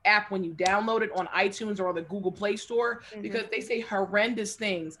actual app when you download it on iTunes or the Google Play Store, because they say horrendous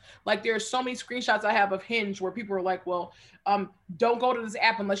things. Like there are so many screenshots I have of Hinge where people are like, well, don't go to this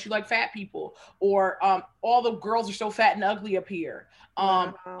app unless you like fat people, or all the girls are so fat and ugly up here.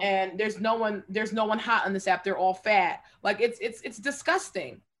 Wow. And there's no one hot on this app. They're all fat. Like it's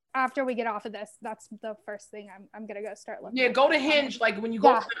disgusting. After we get off of this, that's the first thing I'm gonna go start looking. Yeah, go to Hinge. Like when you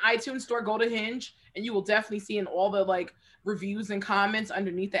go to the iTunes store, go to Hinge, and you will definitely see in all the like reviews and comments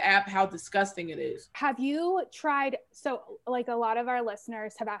underneath the app how disgusting it is. Have you tried? So like a lot of our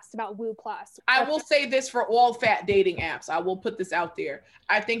listeners have asked about Woo Plus. I will say this for all fat dating apps. I will put this out there.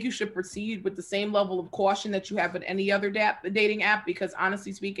 I think you should proceed with the same level of caution that you have with any other dating app, because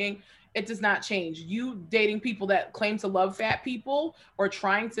honestly speaking, it does not change. You dating people that claim to love fat people or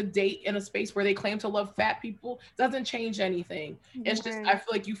trying to date in a space where they claim to love fat people doesn't change anything. It's just, I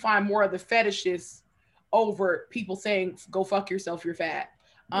feel like you find more of the fetishes over people saying, go fuck yourself, you're fat.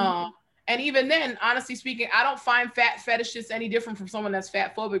 And even then, honestly speaking, I don't find fat fetishes any different from someone that's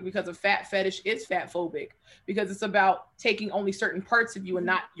fat phobic, because a fat fetish is fat phobic, because it's about taking only certain parts of you and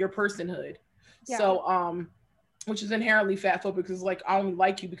not your personhood. Yeah. So, which is inherently fat phobic, because like, I only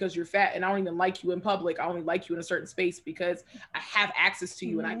like you because you're fat, and I don't even like you in public. I only like you in a certain space because I have access to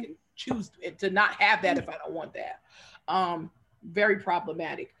you and I can choose to not have that if I don't want that. Very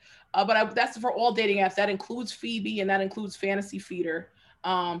problematic. But that's for all dating apps. That includes Phoebe, and that includes Fantasy Feeder,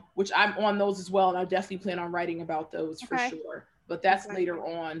 which I'm on those as well. And I definitely plan on writing about those for sure. But that's later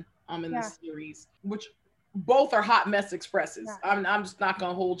on in the series, which both are hot mess expresses. Yeah. I'm just not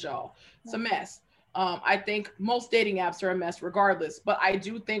going to hold y'all. It's a mess. I think most dating apps are a mess regardless, but I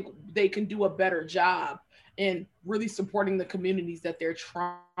do think they can do a better job in really supporting the communities that they're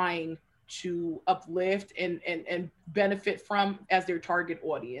trying to uplift and benefit from as their target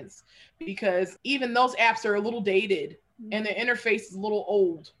audience, because even those apps are a little dated and the interface is a little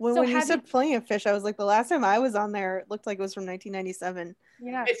old. When you said Plenty of Fish, I was like, the last time I was on there, it looked like it was from 1997.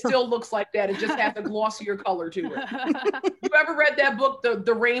 Yeah, it still looks like that. It just has a glossier color to it. You ever read that book,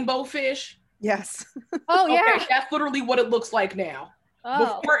 the Rainbow Fish? Yes. Oh yeah. Okay, that's literally what it looks like now.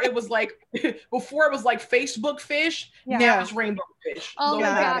 Oh. Before it was like Facebook fish. Yeah. Now it's Rainbow Fish. Oh my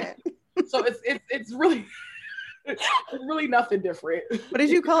God. So it's really it's really nothing different. What did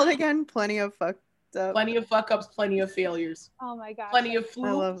you call it again? Plenty of fucked up. Plenty of fuck ups, plenty of failures. Oh my God. Plenty of flukes.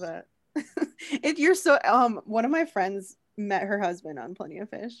 I love that. You're so one of my friends met her husband on Plenty of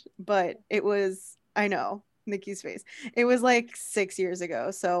Fish, but it was, I know, Nikki's face. It was like 6 years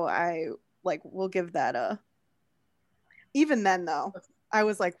ago, so I we'll give that a. Even then though, I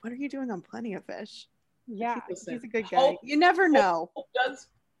was like, what are you doing on Plenty of Fish? Yeah, he's a good guy. You never know.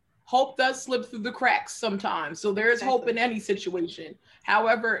 Hope does slip through the cracks sometimes. So there is hope in any situation.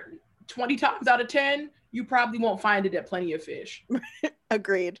 However, 20 times out of 10, you probably won't find it at Plenty of Fish.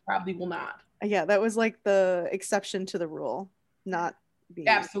 Agreed. Probably will not. Yeah, that was like the exception to the rule, not being.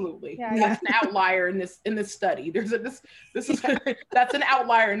 Absolutely. Yeah. That's an outlier in this study. This is that's an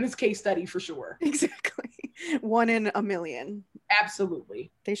outlier in this case study for sure. Exactly. 1 in a million.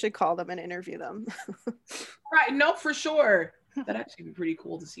 Absolutely. They should call them and interview them. Right. No, for sure. That'd actually be pretty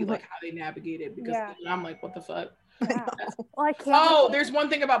cool to see like how they navigate it, because I'm like, what the fuck? Yeah. Well, I can't there's one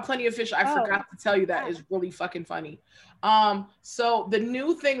thing about Plenty of Fish I forgot to tell you that is really fucking funny. So the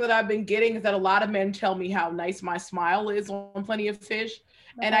new thing that I've been getting is that a lot of men tell me how nice my smile is on Plenty of Fish.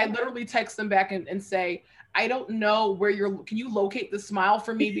 And I literally text them back and say, I don't know where can you locate the smile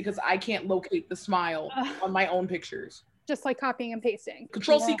for me? Because I can't locate the smile on my own pictures. Just like copying and pasting.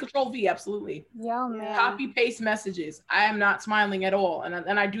 Control C, Control V, absolutely. Yeah, man. Copy, paste messages. I am not smiling at all.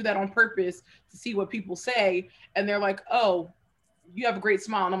 And I do that on purpose to see what people say. And they're like, oh, you have a great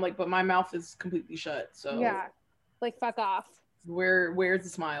smile. And I'm like, but my mouth is completely shut. So yeah, like fuck off. Where's the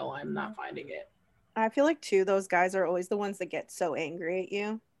smile? I'm not finding it. I feel like too, those guys are always the ones that get so angry at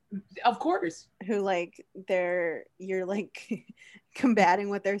you. Of course. Who like you're like combating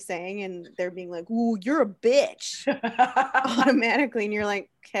what they're saying, and they're being like, "Ooh, you're a bitch," automatically, and you're like,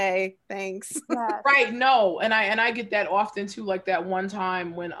 "Okay, thanks." Yeah. Right? No, and I get that often too. Like that one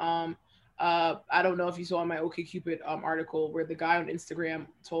time when I don't know if you saw my OkCupid article where the guy on Instagram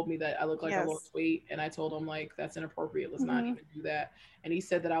told me that I look like I lost weight, and I told him like that's inappropriate. Let's not even do that. And he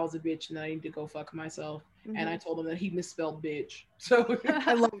said that I was a bitch and that I need to go fuck myself. And I told him that he misspelled bitch. So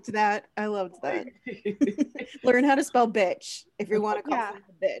I loved that. Learn how to spell bitch if you want to call someone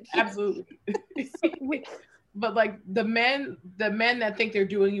a bitch. Absolutely. But like the men that think they're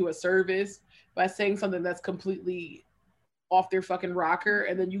doing you a service by saying something that's completely off their fucking rocker,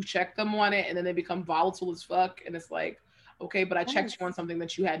 and then you check them on it, and then they become volatile as fuck, and it's like, Okay, but I checked you on something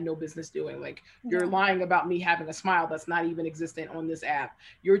that you had no business doing. Like, you're lying about me having a smile that's not even existent on this app.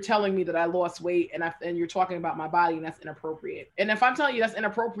 You're telling me that I lost weight and you're talking about my body, and that's inappropriate. And if I'm telling you that's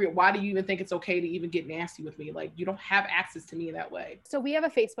inappropriate, why do you even think it's okay to even get nasty with me? Like, you don't have access to me in that way. So we have a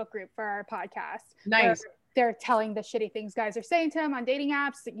Facebook group for our podcast. Nice. They're telling the shitty things guys are saying to them on dating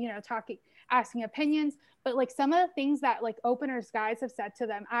apps, you know, asking opinions. But like some of the things that like openers guys have said to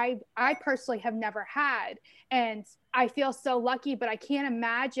them, I personally have never had. And I feel so lucky, but I can't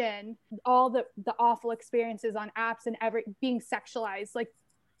imagine all the awful experiences on apps and being sexualized like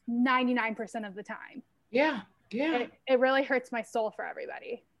 99% of the time. Yeah. Yeah. It really hurts my soul for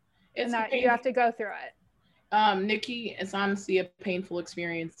everybody. And that you have to go through it. Nikki, it's honestly a painful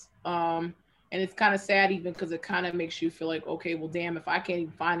experience. And it's kind of sad even because it kind of makes you feel like, okay, well, damn, if I can't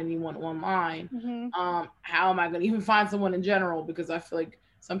even find anyone online, how am I going to even find someone in general? Because I feel like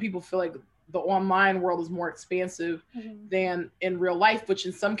some people feel like the online world is more expansive than in real life, which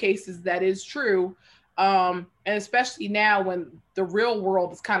in some cases that is true. And especially now when the real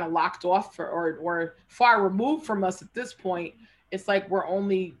world is kind of locked off or far removed from us at this point, it's like we're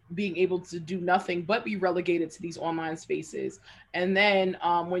only being able to do nothing but be relegated to these online spaces. And then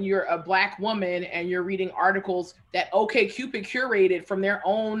when you're a Black woman and you're reading articles that OkCupid curated from their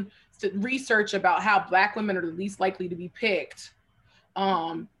own research about how Black women are the least likely to be picked,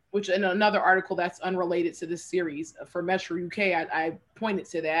 which in another article that's unrelated to this series for Metro UK, I pointed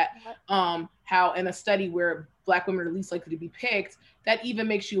to that, how in a study where Black women are least likely to be picked, that even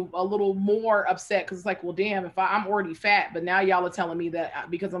makes you a little more upset because it's like, well, damn, if I'm already fat, but now y'all are telling me that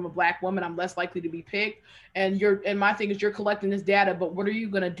because I'm a Black woman, I'm less likely to be picked. And my thing is you're collecting this data, but what are you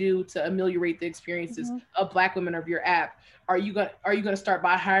going to do to ameliorate the experiences of Black women of your app? Are you going to start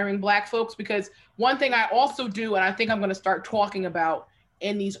by hiring Black folks? Because one thing I also do, and I think I'm going to start talking about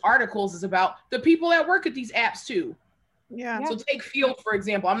in these articles, is about the people that work at these apps too. Yeah. So take Field, for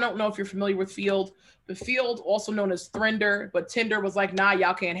example. I don't know if you're familiar with Field, but Field, also known as Thrinder, but Tinder was like, nah,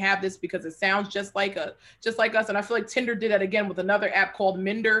 y'all can't have this because it sounds just like us. And I feel like Tinder did that again with another app called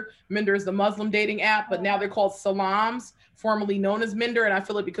Minder. Minder is the Muslim dating app, but now they're called Salams, formerly known as Minder. And I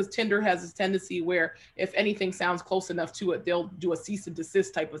feel like because Tinder has this tendency where if anything sounds close enough to it, they'll do a cease and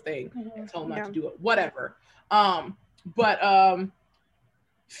desist type of thing and tell them not to do it, whatever.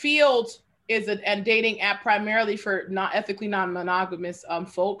 Field is a dating app primarily for ethically non-monogamous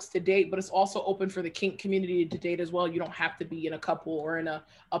folks to date, but it's also open for the kink community to date as well. You don't have to be in a couple or in a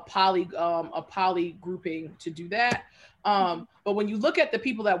poly grouping to do that. But when you look at the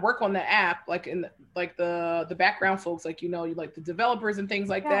people that work on the app, like the background folks, like, you know, like the developers and things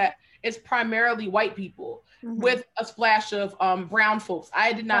like that, it's primarily white people with a splash of brown folks.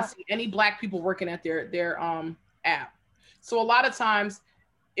 I did not see any Black people working at their app. So a lot of times,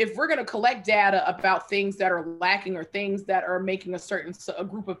 if we're going to collect data about things that are lacking or things that are making a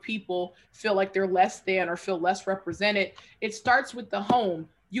group of people feel like they're less than or feel less represented, it starts with the home.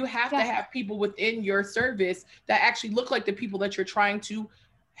 You have to have people within your service that actually look like the people that you're trying to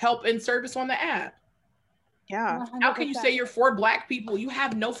help in service on the app. Yeah. 100%. How can you say you're for Black people? You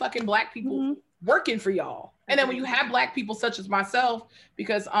have no fucking Black people working for y'all. And then when you have Black people such as myself,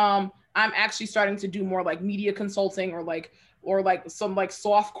 because I'm actually starting to do more like media consulting or some like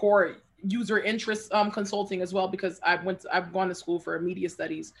soft core user interest consulting as well, because I've gone to school for media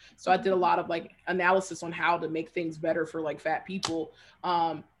studies. So I did a lot of like analysis on how to make things better for like fat people.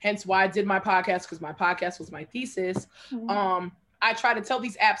 Hence why I did my podcast, because my podcast was my thesis. I try to tell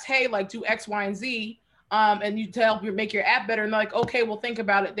these apps, hey, like do X, Y, and Z. And you to help you make your app better. And they're like, okay, well, think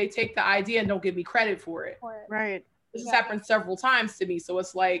about it. They take the idea and don't give me credit for it. Right. This has happened several times to me. So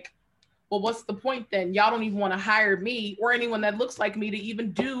it's like, well, what's the point then? Y'all don't even want to hire me or anyone that looks like me to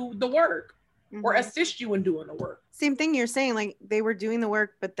even do the work or assist you in doing the work. Same thing you're saying, like they were doing the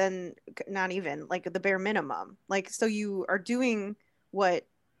work, but then not even like the bare minimum. Like, so you are doing what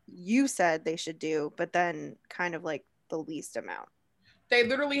you said they should do, but then kind of like the least amount. They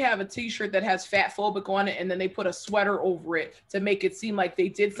literally have a t-shirt that has fat phobic on it, and then they put a sweater over it to make it seem like they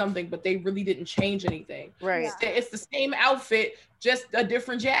did something, but they really didn't change anything. Right. It's the same outfit, just a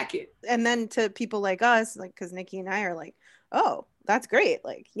different jacket. And then to people like us, like, because Nikki and I are like, oh, that's great.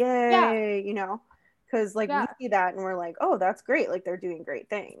 Like, yay, you know, because like we see that and we're like, oh, that's great. Like they're doing great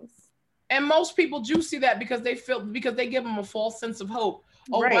things. And most people do see that because they give them a false sense of hope.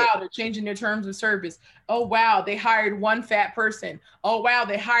 Oh, wow, they're changing their terms of service. Oh, wow, they hired one fat person. Oh, wow,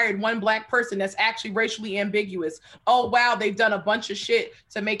 they hired one Black person that's actually racially ambiguous. Oh, wow, they've done a bunch of shit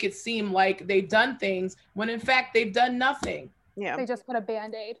to make it seem like they've done things when in fact they've done nothing. Yeah. They just put a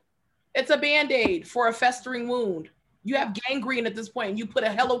Band-Aid. It's a Band-Aid for a festering wound. You have gangrene at this point and you put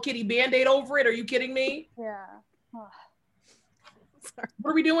a Hello Kitty Band-Aid over it. Are you kidding me? Yeah. Sorry.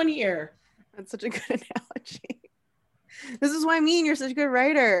 What are we doing here? That's such a good analogy. This is why me and you're such a good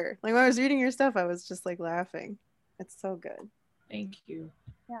writer. Like when I was reading your stuff, I was just like laughing. It's so good. Thank you.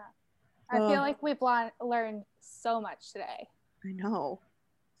 Yeah. I feel like we've learned so much today. I know.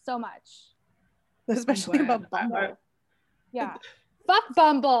 So much. Especially about Bumble. Yeah. Fuck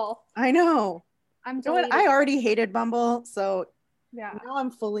Bumble. I know. You know what? I already hated Bumble, so yeah. Now I'm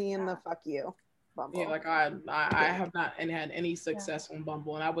fully in the fuck you Bumble. Yeah, like I have not had any success on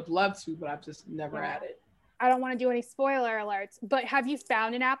Bumble, and I would love to, but I've just never had it. I don't want to do any spoiler alerts, but have you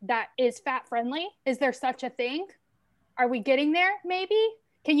found an app that is fat friendly? Is there such a thing? Are we getting there? Maybe?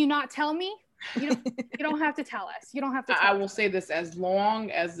 Can you not tell me? You don't have to tell us. You don't have to tell I will say this, as long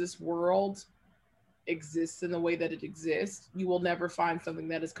as this world exists in the way that it exists, you will never find something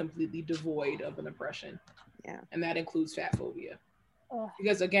that is completely devoid of an oppression. Yeah. And that includes fat phobia.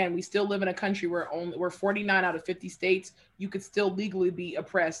 Because again, we still live in a country where we're 49 out of 50 states, you could still legally be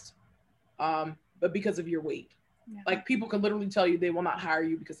oppressed, but because of your weight. Yeah. Like people can literally tell you they will not hire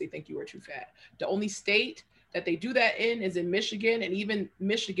you because they think you are too fat. The only state that they do that in is in Michigan, and even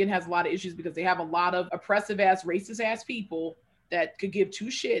Michigan has a lot of issues because they have a lot of oppressive ass, racist ass people that could give two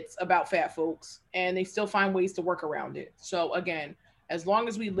shits about fat folks, and they still find ways to work around it. So again, as long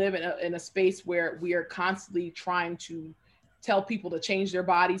as we live in a space where we are constantly trying to tell people to change their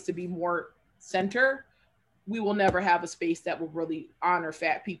bodies to be more center, we will never have a space that will really honor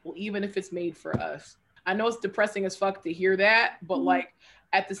fat people, even if it's made for us. I know it's depressing as fuck to hear that, but like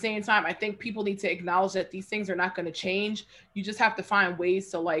at the same time, I think people need to acknowledge that these things are not going to change. You just have to find ways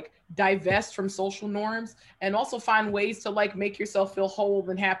to like divest from social norms, and also find ways to like make yourself feel whole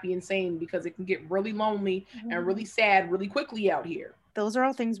and happy and sane, because it can get really lonely and really sad really quickly out here. Those are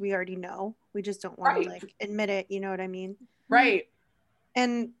all things we already know. We just don't want to like admit it. You know what I mean? Right.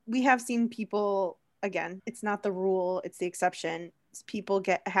 And we have seen people, again, it's not the rule, it's the exception. It's people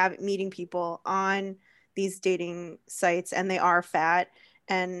meeting people on these dating sites, and they are fat,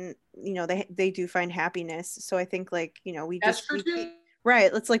 and you know they do find happiness. So I think like, you know, we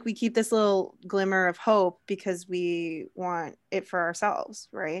keep this little glimmer of hope because we want it for ourselves,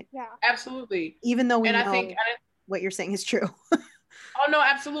 right? Yeah, absolutely. Even though we know what you're saying is true. Oh no,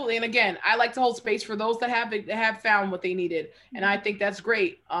 absolutely. And again, I like to hold space for those that have found what they needed, and I think that's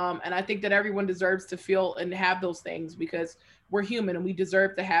great. And I think that everyone deserves to feel and have those things, because we're human and we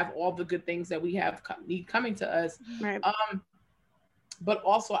deserve to have all the good things that we need coming to us. Right. But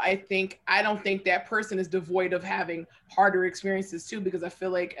also, I don't think that person is devoid of having harder experiences too, because I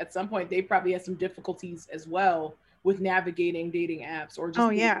feel like at some point they probably had some difficulties as well with navigating dating apps or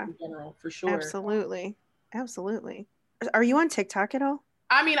just in general, for sure. Absolutely. Are you on TikTok at all?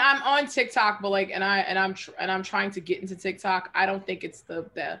 I mean, I'm on TikTok, but like, I'm trying to get into TikTok. I don't think it's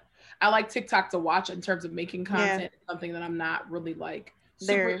I like TikTok to watch in terms of making content. It's something that I'm not really like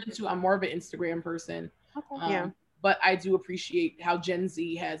super into. I'm more of an Instagram person. Okay. But I do appreciate how Gen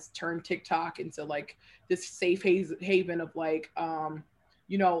Z has turned TikTok into like this safe haven of like,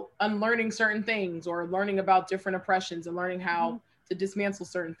 you know, unlearning certain things or learning about different oppressions and learning how to dismantle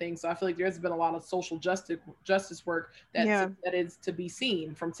certain things. So I feel like there's been a lot of social justice work that is to be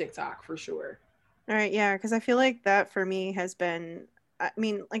seen from TikTok for sure. All right, yeah, because I feel like that for me has been, I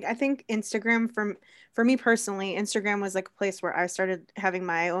mean, like I think Instagram for me personally, Instagram was like a place where I started having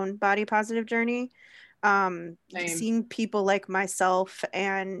my own body positive journey. Seeing people like myself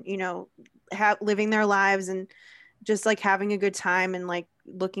and, you know, living their lives and just like having a good time and like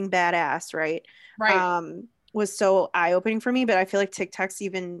looking badass, right? Was so eye-opening for me. But I feel like TikTok's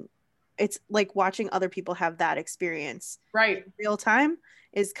it's like watching other people have that experience in real time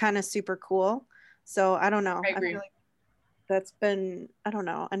is kind of super cool. So I don't know. I agree. feel like that's been, I don't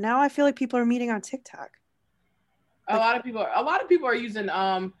know. And now I feel like people are meeting on TikTok. A lot of people are using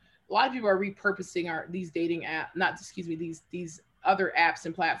a lot of people are repurposing these dating these other apps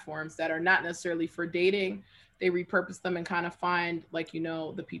and platforms that are not necessarily for dating. They repurpose them and kind of find, like, you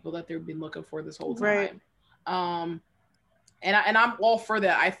know, the people that they've been looking for this whole time. And I'm all for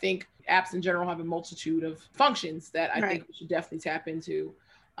that. I think apps in general have a multitude of functions that I think we should definitely tap into.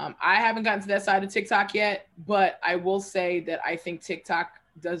 I haven't gotten to that side of TikTok yet, but I will say that I think TikTok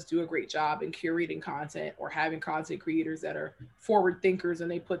does do a great job in curating content or having content creators that are forward thinkers and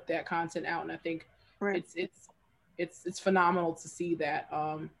they put that content out. And I think it's phenomenal to see that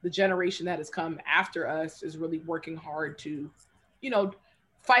the generation that has come after us is really working hard to, you know,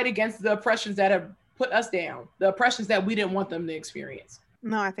 fight against the oppressions that have put us down, the oppressions that we didn't want them to experience.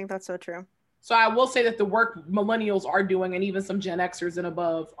 No, I think that's so true. So I will say that the work millennials are doing, and even some Gen Xers and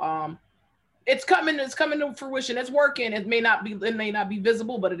above, it's coming to fruition. It's working. It may not be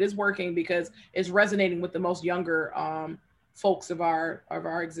visible, but it is working because it's resonating with the most younger folks of our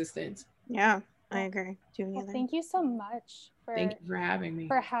existence. Yeah, I agree. Well, thank you so much thank you for having me.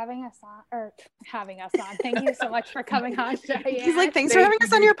 For having us on. Thank you so much for coming on, Cheyenne. He's like, thanks for having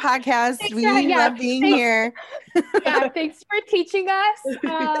us on your podcast. We love being here. Yeah, thanks for teaching us.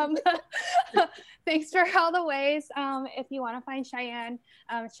 Thanks for all the ways. If you want to find Cheyenne,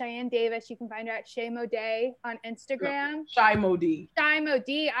 Cheyenne Davis, you can find her at Shay Modé on Instagram. Shy Modé. Shy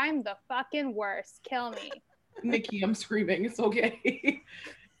Modé. I'm the fucking worst. Kill me. Nikki, I'm screaming. It's okay.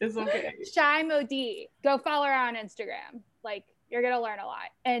 It's okay. Shy Modé. Go follow her on Instagram. Like, you're gonna learn a lot,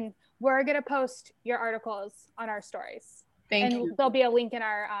 and we're gonna post your articles on our stories. Thank you. There'll be a link in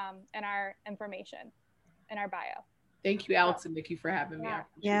our information, in our bio. Thank you, Alex and Nikki, for having me.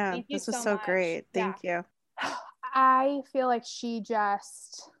 Yeah, this was so great. Thank you. I feel like she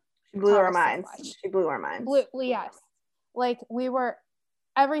blew our minds. She blew our minds. Yes. Like, we were,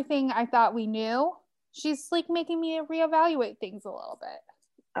 everything I thought we knew, she's like making me reevaluate things a little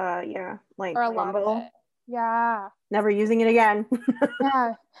bit. Yeah, like or a lot of it. Yeah. Never using it again.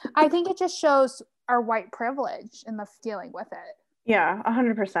 Yeah. I think it just shows our white privilege in the dealing with it. Yeah,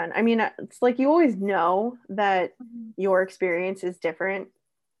 100%. I mean, it's like you always know that your experience is different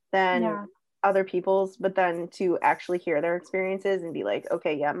than other people's, but then to actually hear their experiences and be like,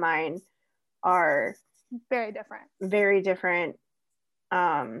 okay, yeah, mine are very different. Very different.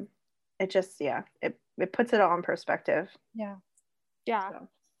 It just, it puts it all in perspective. Yeah. Yeah.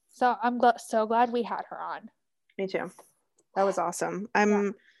 So I'm so glad we had her on. Me too. That was awesome.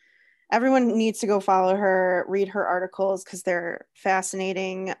 Everyone needs to go follow her, read her articles because they're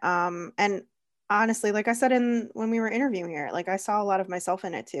fascinating. And honestly, like I said when we were interviewing her, like I saw a lot of myself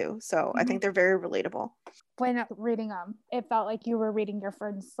in it too. So I think they're very relatable. When reading them, it felt like you were reading your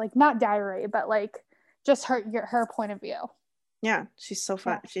friend's, like, not diary, but like just her point of view. Yeah, she's so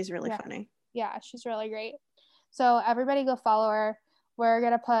fun. Yeah. She's really funny. Yeah, she's really great. So everybody go follow her. We're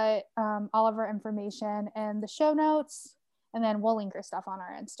going to put all of her information in the show notes, and then we'll link her stuff on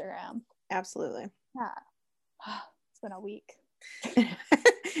our Instagram. Absolutely. Yeah. It's been a week.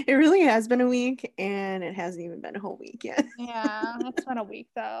 It really has been a week, and it hasn't even been a whole week yet. Yeah, it's been a week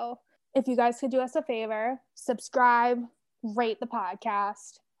though. If you guys could do us a favor, subscribe, rate the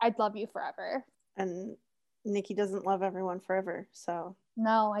podcast. I'd love you forever. And Nikki doesn't love everyone forever, so.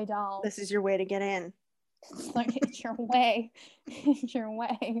 No, I don't. This is your way to get in. It's your way. It's your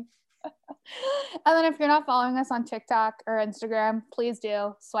way. And then if you're not following us on TikTok or Instagram, please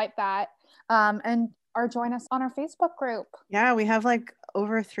do swipe that, or join us on our Facebook group. Yeah, we have like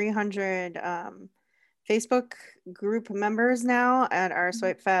over 300 Facebook group members now at our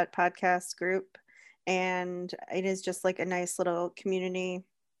Swipe Fat podcast group, and it is just like a nice little community.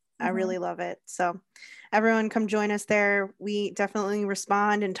 I really love it. So everyone come join us there. We definitely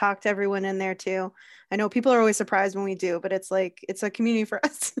respond and talk to everyone in there too. I know people are always surprised when we do, but it's like, it's a community for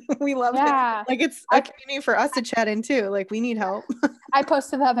us. We love it. Like, it's a community for us to chat in too. Like, we need help. I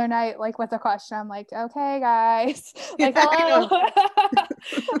posted the other night, like, with a question. I'm like, okay, guys, like, hello.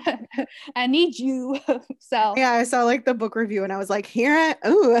 I need you. So yeah, I saw like the book review and I was like, I'm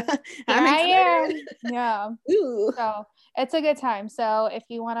excited. Yeah. Ooh. So it's a good time. So if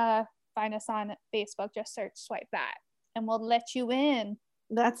you want to find us on Facebook, just search Swipe That and we'll let you in.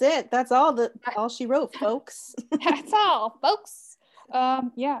 That's it. That's all she wrote, folks. That's all, folks.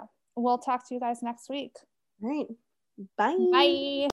 Yeah. We'll talk to you guys next week. All right. Bye. Bye.